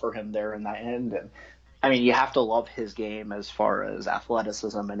worked out for him there in the end. And I mean, you have to love his game as far as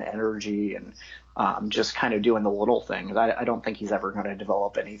athleticism and energy and just kind of doing the little things. I don't think he's ever going to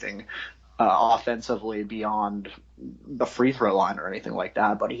develop anything offensively beyond the free throw line or anything like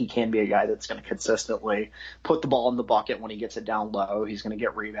that, but he can be a guy that's going to consistently put the ball in the bucket when he gets it down low. He's going to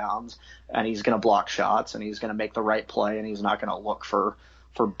get rebounds, and he's going to block shots, and he's going to make the right play, and he's not going to look for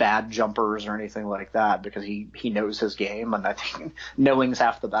bad jumpers or anything like that, because he knows his game. And I think knowing's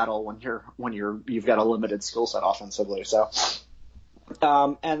half the battle when you've got a limited skill set offensively. So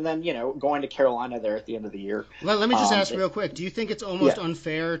and then, going to Carolina there at the end of the year. Let me just ask real quick. Do you think it's almost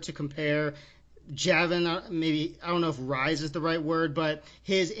unfair to compare Javin, maybe, I don't know if rise is the right word, but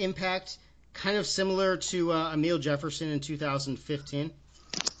his impact kind of similar to Emile Jefferson in 2015?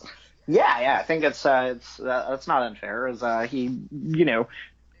 Yeah, I think that's not unfair. As he,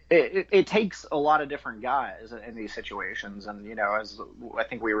 it takes a lot of different guys in these situations. And, as I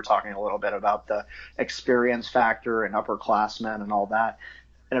think we were talking a little bit about the experience factor and upperclassmen and all that.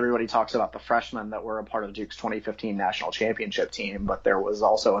 And everybody talks about the freshmen that were a part of Duke's 2015 national championship team, but there was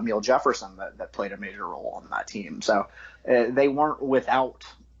also Emil Jefferson that played a major role on that team. So they weren't without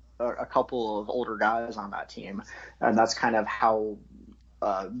a couple of older guys on that team. And that's kind of how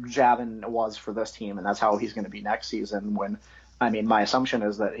Javin was for this team, and that's how he's going to be next season. My assumption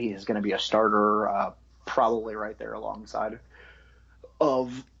is that he's going to be a starter, probably right there alongside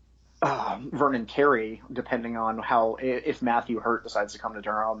of Vernon Carey, depending on if Matthew Hurt decides to come to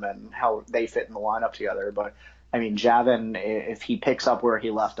Durham and how they fit in the lineup together. But Javin, if he picks up where he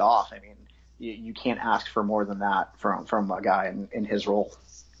left off, you can't ask for more than that from a guy in his role.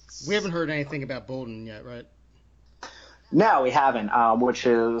 We haven't heard anything about Bolden yet, right? No, we haven't, which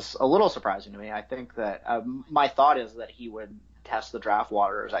is a little surprising to me. I think that my thought is that he would test the draft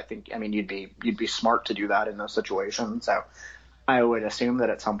waters. You'd be smart to do that in those situations. So I would assume that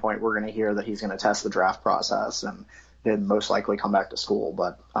at some point we're going to hear that he's going to test the draft process and then most likely come back to school.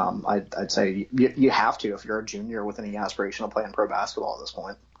 But I'd say you have to if you're a junior with any aspiration of playing pro basketball at this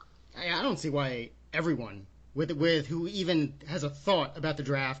point. I don't see why everyone with who even has a thought about the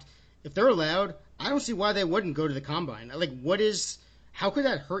draft, if they're allowed, I don't see why they wouldn't go to the combine. How could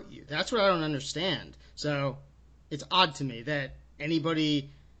that hurt you? That's what I don't understand. So it's odd to me that anybody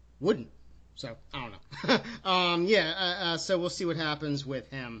wouldn't. So I don't know. So we'll see what happens with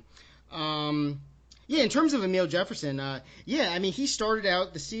him. In terms of Emil Jefferson, he started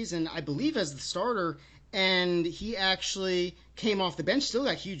out the season, I believe, as the starter, and he actually came off the bench, still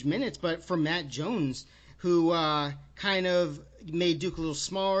got huge minutes, but for Matt Jones, who kind of made Duke a little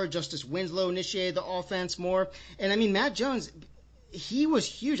smaller. Justice Winslow initiated the offense more. And, Matt Jones, he was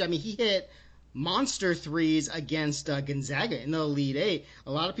huge. He hit monster threes against Gonzaga in the Elite Eight.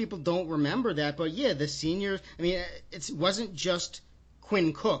 A lot of people don't remember that. But, the seniors, it wasn't just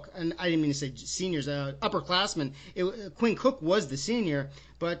Quinn Cook. And I didn't mean to say seniors, upperclassmen. Quinn Cook was the senior.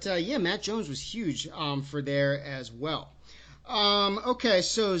 But, Matt Jones was huge for there as well.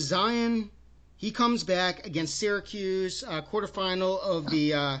 So Zion, he comes back against Syracuse, quarterfinal of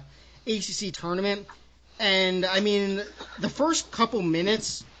the ACC tournament. And, the first couple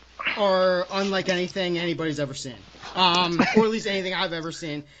minutes are unlike anything anybody's ever seen, or at least anything I've ever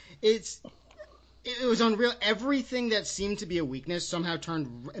seen. It was unreal. Everything that seemed to be a weakness somehow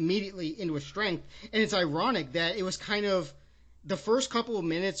turned immediately into a strength. And it's ironic that it was kind of the first couple of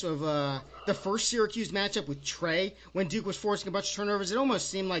minutes of the first Syracuse matchup with Trey, when Duke was forcing a bunch of turnovers. It almost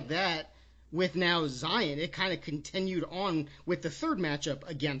seemed like that with now Zion. It kind of continued on with the third matchup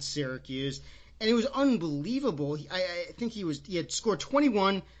against Syracuse. And it was unbelievable. I think he had scored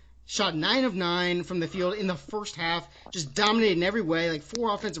 21, shot 9 of 9 from the field in the first half, just dominated in every way,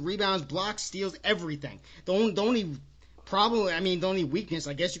 4 offensive rebounds, blocks, steals, everything. The only problem, the only weakness,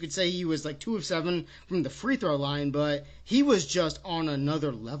 I guess you could say, he was 2 of 7 from the free throw line, but he was just on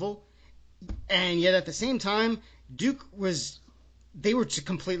another level. And yet at the same time, Duke they were just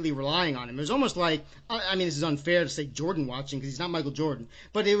completely relying on him. It was almost like, this is unfair to say Jordan watching because he's not Michael Jordan,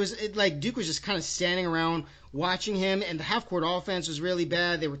 but Duke was just kind of standing around watching him, and the half-court offense was really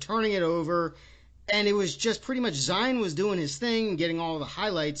bad. They were turning it over, and it was just pretty much Zion was doing his thing and getting all the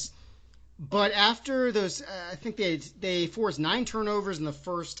highlights. But after those, I think they forced 9 turnovers in the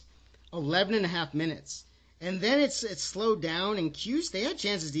first 11 and a half minutes. And then it slowed down, and Cuse, they had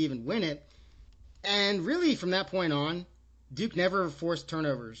chances to even win it. And really, from that point on, Duke never forced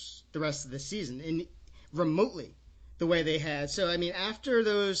turnovers the rest of the season, and remotely the way they had. So, after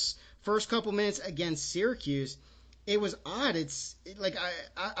those first couple minutes against Syracuse, it was odd.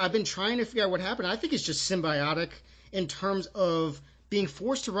 I've been trying to figure out what happened. I think it's just symbiotic in terms of being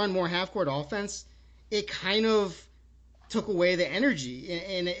forced to run more half-court offense. It kind of took away the energy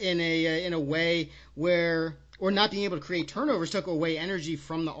in a way where, or not being able to create turnovers took away energy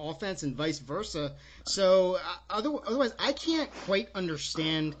from the offense and vice versa. So otherwise, I can't quite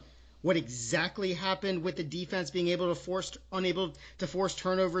understand what exactly happened with the defense being unable to force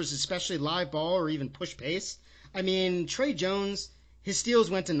turnovers, especially live ball or even push pace. Trey Jones, his steals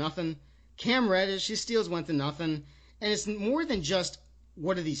went to nothing. Cam Reddish, his steals went to nothing. And it's more than just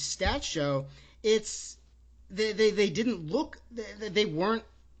what do these stats show. It's they didn't look, they weren't,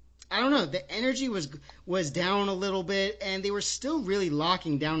 I don't know, the energy was down a little bit, and they were still really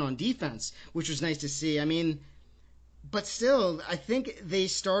locking down on defense, which was nice to see. But still, I think they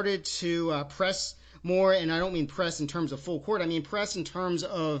started to press more, and I don't mean press in terms of full court. I mean press in terms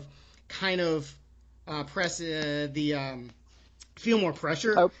of kind of press feel more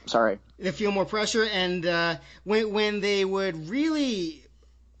pressure. Oh, sorry. They feel more pressure, and when they would really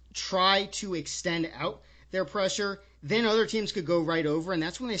try to extend out their pressure, then other teams could go right over, and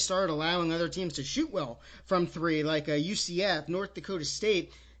that's when they started allowing other teams to shoot well from three, like UCF, North Dakota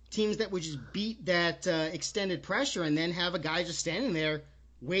State, teams that would just beat that extended pressure and then have a guy just standing there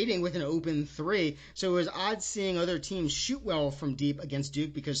waiting with an open three. So it was odd seeing other teams shoot well from deep against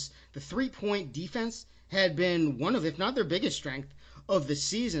Duke because the three-point defense had been one of, if not their biggest strength of the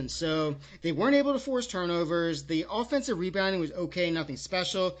season. So they weren't able to force turnovers. The offensive rebounding was okay, nothing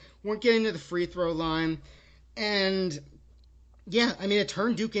special. Weren't getting to the free throw line. And yeah, I mean, it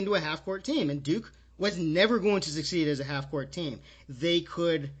turned Duke into a half-court team. And Duke was never going to succeed as a half-court team. They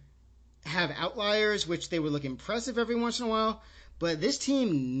could have outliers, which they would look impressive every once in a while. But this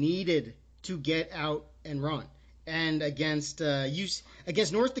team needed to get out and run. And against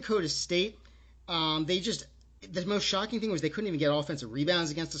North Dakota State, the most shocking thing was they couldn't even get offensive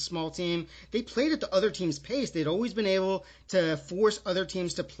rebounds against a small team. They played at the other team's pace. They'd always been able to force other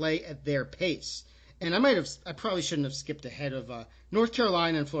teams to play at their pace. And I probably shouldn't have skipped ahead of North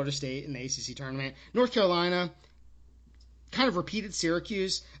Carolina and Florida State in the ACC tournament. North Carolina kind of repeated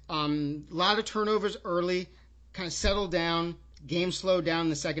Syracuse. A lot of turnovers early, kind of settled down. Game slowed down in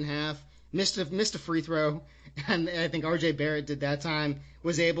the second half. Missed a free throw, and I think R.J. Barrett did that time.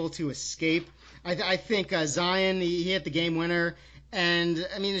 Was able to escape. I think Zion he hit the game winner, and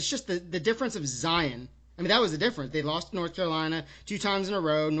I mean it's just the difference of Zion. I mean that was the difference. They lost to North Carolina 2 times in a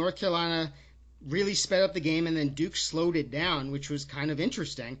row. North Carolina really sped up the game, and then Duke slowed it down, which was kind of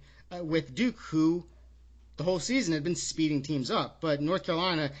interesting with Duke, who the whole season had been speeding teams up. But North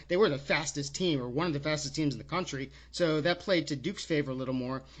Carolina, they were the fastest team, or one of the fastest teams in the country. So that played to Duke's favor a little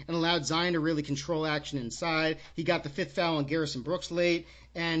more and allowed Zion to really control action inside. He got the 5th foul on Garrison Brooks late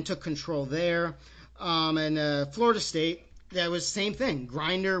and took control there. Florida State, that was the same thing.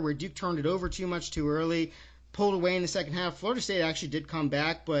 Grinder, where Duke turned it over too much too early, pulled away in the second half. Florida State actually did come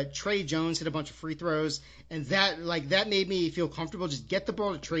back, but Trey Jones hit a bunch of free throws, and that made me feel comfortable. Just get the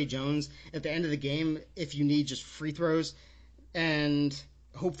ball to Trey Jones at the end of the game if you need just free throws, and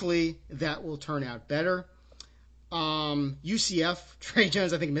hopefully that will turn out better. UCF, Trey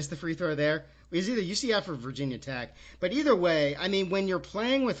Jones, I think, missed the free throw there. It was either UCF or Virginia Tech. But either way, I mean, when you're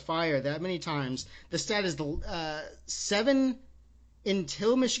playing with fire that many times, the stat is 7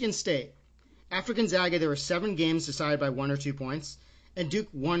 until Michigan State. After Gonzaga, there were 7 games decided by 1 or 2 points, and Duke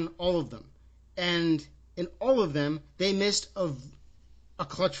won all of them. And in all of them, they missed a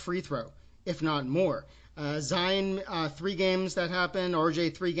clutch free throw, if not more. Zion, 3 games that happened.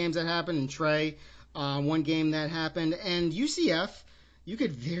 RJ, 3 games that happened. And Trey, 1 game that happened. And UCF, you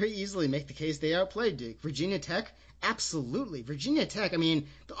could very easily make the case they outplayed Duke. Virginia Tech, absolutely. Virginia Tech, I mean,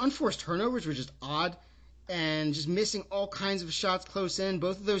 the unforced turnovers were just odd. And just missing all kinds of shots close in.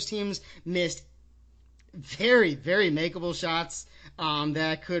 Both of those teams missed very, very makeable shots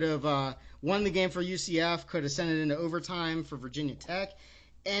that could have won the game for UCF, could have sent it into overtime for Virginia Tech.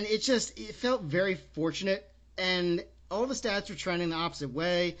 And it felt very fortunate. And all the stats were trending the opposite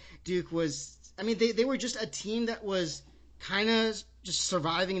way. Duke was, I mean, they were just a team that was kind of just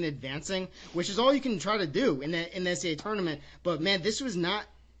surviving and advancing, which is all you can try to do in the NCAA tournament. But, man, this was not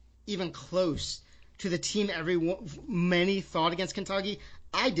even close to the team many thought against Kentucky.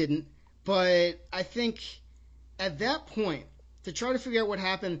 I didn't, but I think at that point, to try to figure out what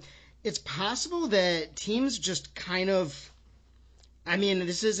happened, it's possible that teams just kind of, I mean,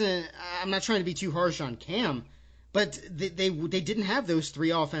 I'm not trying to be too harsh on Cam, but they didn't have those 3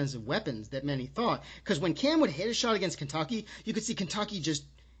 offensive weapons that many thought. Because when Cam would hit a shot against Kentucky, you could see Kentucky just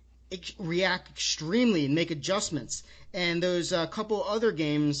react extremely and make adjustments. And those couple other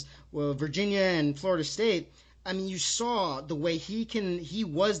games, well, Virginia and Florida State, I mean, you saw the way he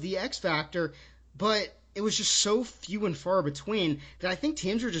was the X factor, but it was just so few and far between that I think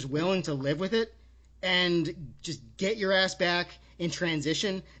teams were just willing to live with it and just get your ass back in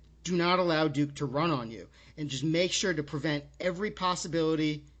transition. Do not allow Duke to run on you, and just make sure to prevent every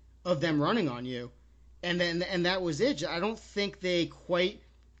possibility of them running on you. And that was it. I don't think they quite,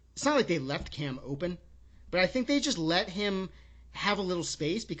 it's not like they left Cam open, but I think they just let him have a little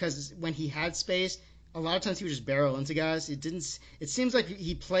space, because when he had space, a lot of times he would just barrel into guys. It seems like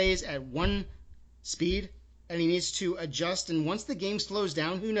he plays at one speed and he needs to adjust, and once the game slows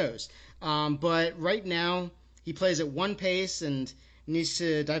down, who knows? But right now he plays at one pace and needs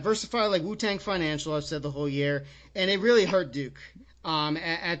to diversify, like Wu-Tang Financial, I've said the whole year, and it really hurt Duke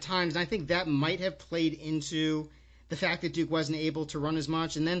at times, and I think that might have played into the fact that Duke wasn't able to run as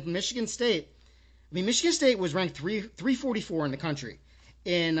much. And then Michigan State was ranked 344 in the country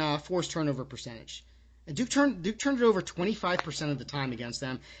in forced turnover percentage. And Duke turned it over 25% of the time against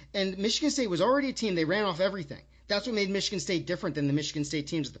them. And Michigan State was already a team, they ran off everything. That's what made Michigan State different than the Michigan State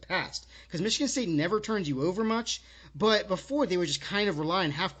teams of the past. Because Michigan State never turned you over much, but before they were just kind of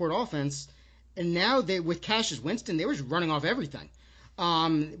relying half-court offense. And now with Cassius Winston, they were just running off everything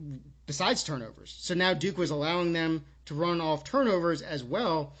besides turnovers. So now Duke was allowing them to run off turnovers as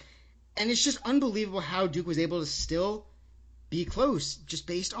well. And it's just unbelievable how Duke was able to still be close just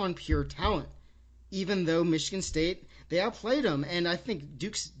based on pure talent. Even though Michigan State, they outplayed them. And I think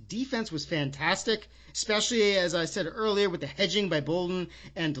Duke's defense was fantastic, especially, as I said earlier, with the hedging by Bolden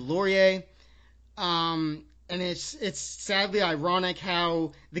and Delorier. And it's sadly ironic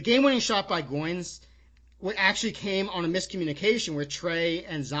how the game-winning shot by Goins actually came on a miscommunication with Trey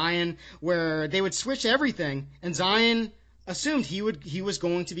and Zion, where they would switch everything, and Zion assumed he was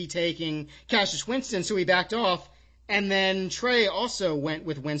going to be taking Cassius Winston, so he backed off. And then Trey also went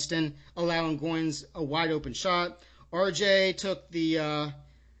with Winston, allowing Goins a wide open shot. RJ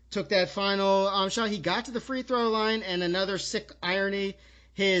took that final shot. He got to the free throw line, and another sick irony.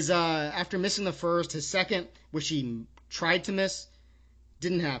 After missing the first, his second, which he tried to miss,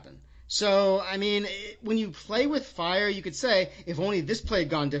 didn't happen. So, I mean, when you play with fire, you could say, if only this play had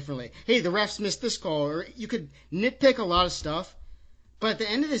gone differently. Hey, the refs missed this call, or you could nitpick a lot of stuff. But at the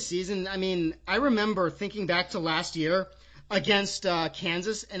end of the season, I mean, I remember thinking back to last year against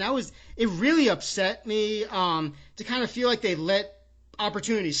Kansas, and it really upset me to kind of feel like they let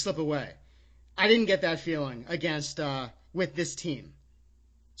opportunities slip away. I didn't get that feeling with this team.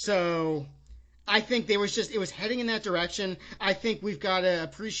 So I think it was heading in that direction. I think we've got to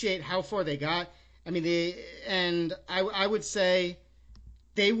appreciate how far they got. I mean, I would say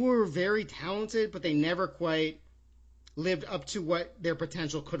they were very talented, but they never quite lived up to what their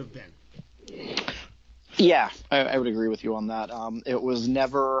potential could have been. Yeah, I would agree with you on that. It was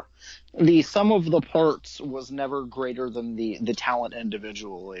never the sum of the parts was never greater than the talent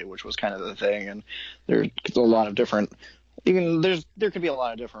individually, which was kind of the thing. And there's a lot of different. There could be a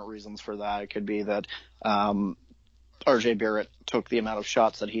lot of different reasons for that. It could be that R.J. Barrett took the amount of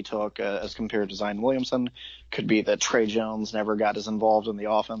shots that he took as compared to Zion Williamson. Could be that Trey Jones never got as involved in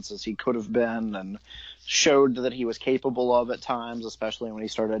the offense as he could have been and showed that he was capable of at times, especially when he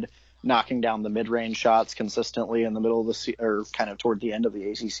started knocking down the mid-range shots consistently in the middle of or kind of toward the end of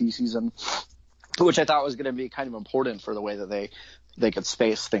the ACC season, which I thought was going to be kind of important for the way that they could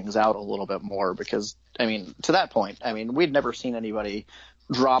space things out a little bit more. Because, I mean, to that point, I mean, we'd never seen anybody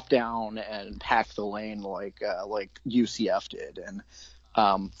drop down and pack the lane like UCF did.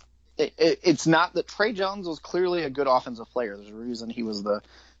 And it's not that Trey Jones was clearly a good offensive player. There's a reason he was the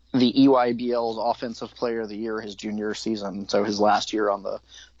EYBL's Offensive Player of the Year his junior season, so his last year on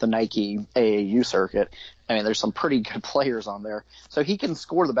the Nike AAU circuit. I mean, there's some pretty good players on there. So he can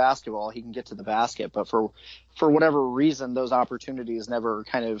score the basketball, he can get to the basket, but for whatever reason, those opportunities never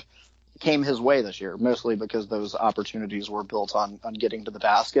kind of came his way this year, mostly because those opportunities were built on getting to the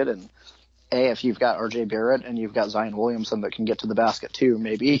basket. And if you've got RJ Barrett and you've got Zion Williamson that can get to the basket too,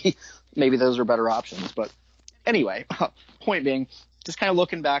 maybe those are better options. But anyway, point being, just kind of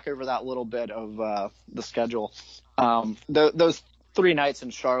looking back over that little bit of the schedule, those 3 nights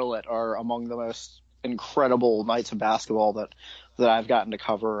in Charlotte are among the most incredible nights of basketball that I've gotten to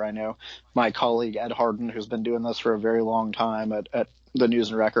cover. I know my colleague Ed Harden, who's been doing this for a very long time at the News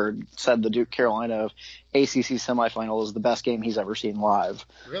and Record, said the Duke Carolina ACC semifinal is the best game he's ever seen live.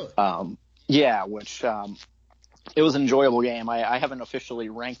 Really? Yeah, which it was an enjoyable game. I haven't officially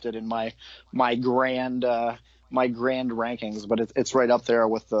ranked it in my grand rankings, but it's right up there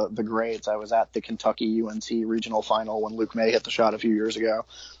with the grades. I was at the Kentucky UNC regional final when Luke May hit the shot a few years ago.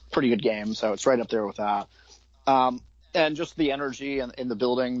 Pretty good game, so it's right up there with that. And just the energy in the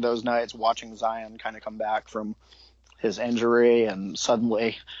building those nights, watching Zion kind of come back from his injury, and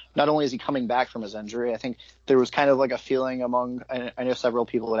suddenly, not only is he coming back from his injury, I think there was kind of like a feeling among, I know several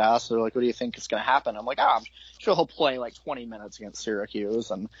people had asked, they're like, what do you think is going to happen? I'm like, I'm sure he'll play like 20 minutes against Syracuse,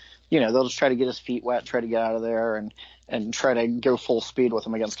 and, they'll just try to get his feet wet, try to get out of there, and try to go full speed with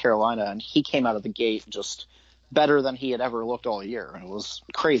him against Carolina. And he came out of the gate just better than he had ever looked all year, and it was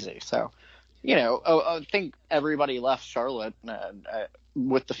crazy. So, I think everybody left Charlotte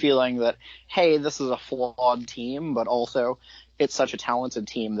with the feeling that, hey, this is a flawed team, but also it's such a talented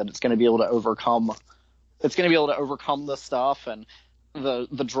team that it's going to be able to overcome this stuff. And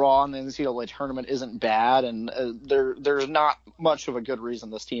the draw in the NCAA tournament isn't bad, and there's not much of a good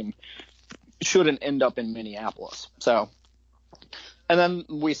reason this team shouldn't end up in Minneapolis. So, and then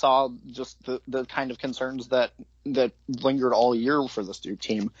we saw just the kind of concerns that lingered all year for this Duke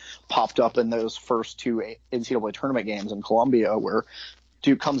team popped up in those first 2 NCAA tournament games in Columbia, where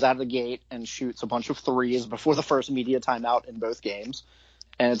Duke comes out of the gate and shoots a bunch of threes before the first media timeout in both games.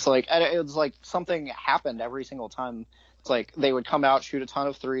 And it's like something happened every single time. It's like they would come out, shoot a ton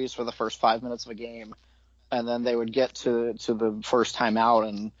of threes for the first 5 minutes of a game, and then they would get to the first timeout,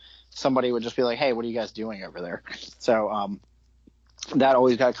 and somebody would just be like, "Hey, what are you guys doing over there?" So that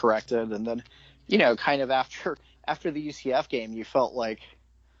always got corrected. And then, kind of after the UCF game, you felt like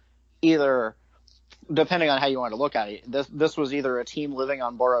either, depending on how you want to look at it, this was either a team living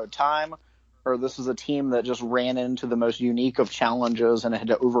on borrowed time, or this is a team that just ran into the most unique of challenges and had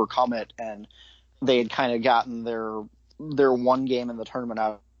to overcome it, and they had kind of gotten their one game in the tournament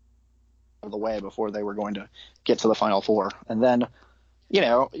out of the way before they were going to get to the Final Four. And then,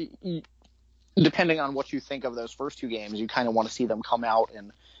 depending on what you think of those first two games, you kind of want to see them come out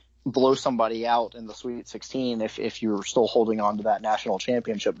and blow somebody out in the Sweet 16 if you're still holding on to that national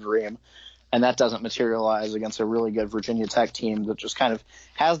championship dream. And that doesn't materialize against a really good Virginia Tech team that just kind of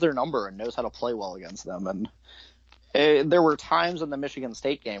has their number and knows how to play well against them. And there were times in the Michigan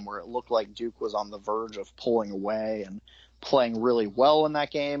State game where it looked like Duke was on the verge of pulling away and playing really well in that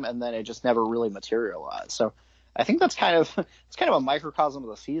game, and then it just never really materialized. So I think it's kind of a microcosm of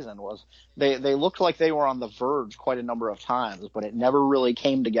the season. Was they looked like they were on the verge quite a number of times, but it never really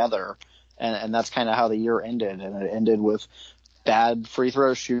came together. And that's kind of how the year ended. And it ended with bad free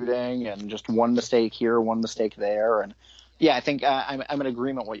throw shooting and just one mistake here, one mistake there. And yeah, I think I'm in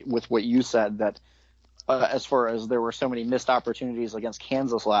agreement with what you said, that as far as there were so many missed opportunities against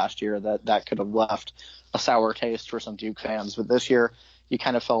Kansas last year that could have left a sour taste for some Duke fans. But this year you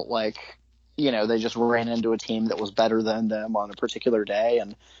kind of felt like, they just ran into a team that was better than them on a particular day,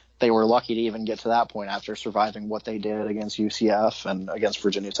 and they were lucky to even get to that point after surviving what they did against UCF and against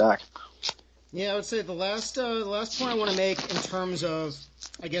Virginia Tech. Yeah, I would say the last point I want to make in terms of,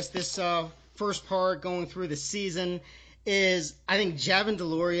 I guess, this first part going through the season is, I think Javin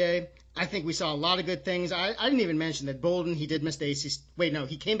DeLaurier, I think we saw a lot of good things. I didn't even mention that Bolden, he did miss the ACC.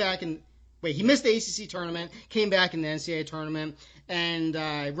 He came back and he missed the ACC tournament, came back in the NCAA tournament, and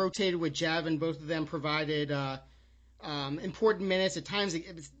rotated with Javin. Both of them provided important minutes. At times,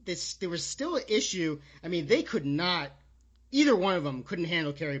 there was still an issue. I mean, they could not. Either one of them couldn't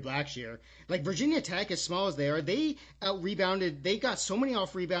handle Kerry Blackshear. Like Virginia Tech, as small as they are, they out-rebounded. They got so many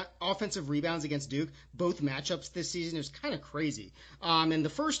offensive rebounds against Duke, both matchups this season. It was kind of crazy. And the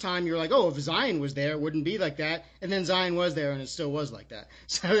first time, you're like, oh, if Zion was there, it wouldn't be like that. And then Zion was there, and it still was like that.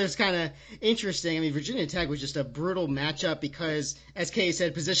 So it's kind of interesting. I mean, Virginia Tech was just a brutal matchup because, as Kay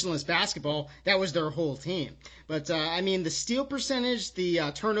said, positionless basketball, that was their whole team. But, the steal percentage,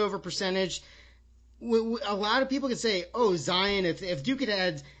 the turnover percentage, a lot of people could say, oh, Zion, if Duke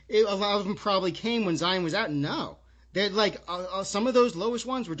had, a lot of them probably came when Zion was out. No. They're like, some of those lowest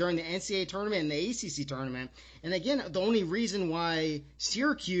ones were during the NCAA tournament and the ACC tournament. And again, the only reason why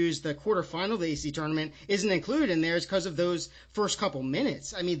Syracuse, the quarterfinal of the ACC tournament, isn't included in there is because of those first couple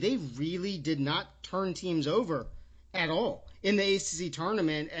minutes. I mean, they really did not turn teams over at all in the ACC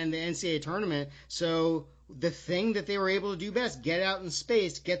tournament and the NCAA tournament. So the thing that they were able to do best, get out in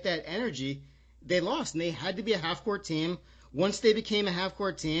space, get that energy, they lost, and they had to be a half-court team. Once they became a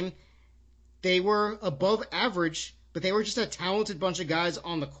half-court team, they were above average, but they were just a talented bunch of guys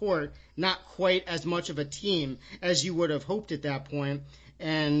on the court, not quite as much of a team as you would have hoped at that point.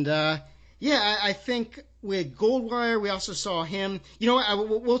 And, I think with Goldwire, we also saw him. You know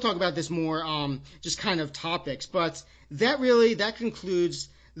what? We'll talk about this more, just kind of topics. But that concludes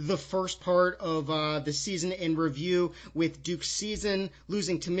the first part of the season in review with Duke's season,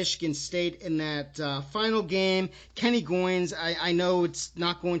 losing to Michigan State in that final game. Kenny Goins, I know it's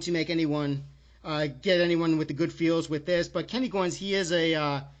not going to make anyone get anyone with the good feels with this, but Kenny Goins, he is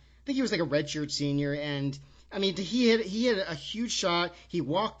I think he was like a redshirt senior, and I mean, he had a huge shot. He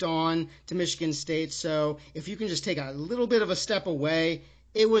walked on to Michigan State, so if you can just take a little bit of a step away,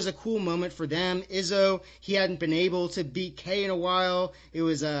 it was a cool moment for them. Izzo, he hadn't been able to beat K in a while. It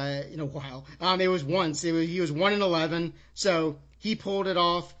was in a while. It was once. He was 1-11, so he pulled it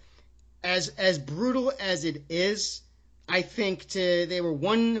off. As brutal as it is, I think they were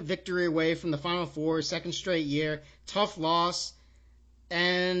one victory away from the Final Four, second straight year. Tough loss,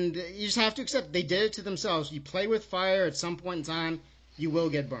 and you just have to accept they did it to themselves. You play with fire at some point in time, you will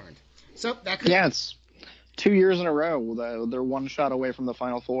get burned. So that could. Yeah, it's 2 years in a row. They're one shot away from the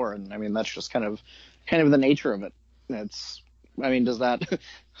Final Four, and I mean that's just kind of the nature of it. Does that,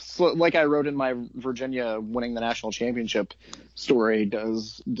 like I wrote in my Virginia winning the national championship story,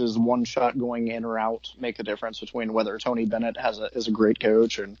 does one shot going in or out make a difference between whether Tony Bennett is a great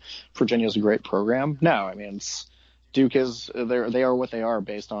coach and Virginia's a great program? No, Duke they are what they are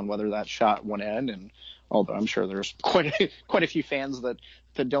based on whether that shot went in and Although I'm sure there's quite a few fans that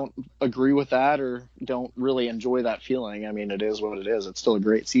don't agree with that or don't really enjoy that feeling. I mean, it is what it is. It's still a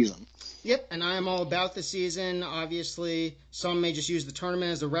great season. Yep, and I am all about the season. Obviously, some may just use the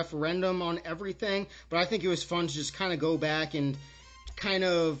tournament as a referendum on everything, but I think it was fun to just kind of go back and kind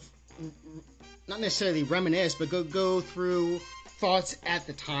of not necessarily reminisce, but go through thoughts at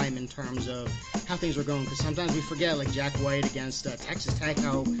the time in terms of how things were going, because sometimes we forget, like Jack White against Texas Tech,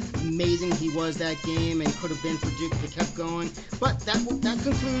 how amazing he was that game and could have been for Duke if it kept going. But that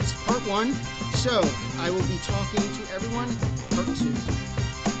concludes part one. So I will be talking to everyone part two.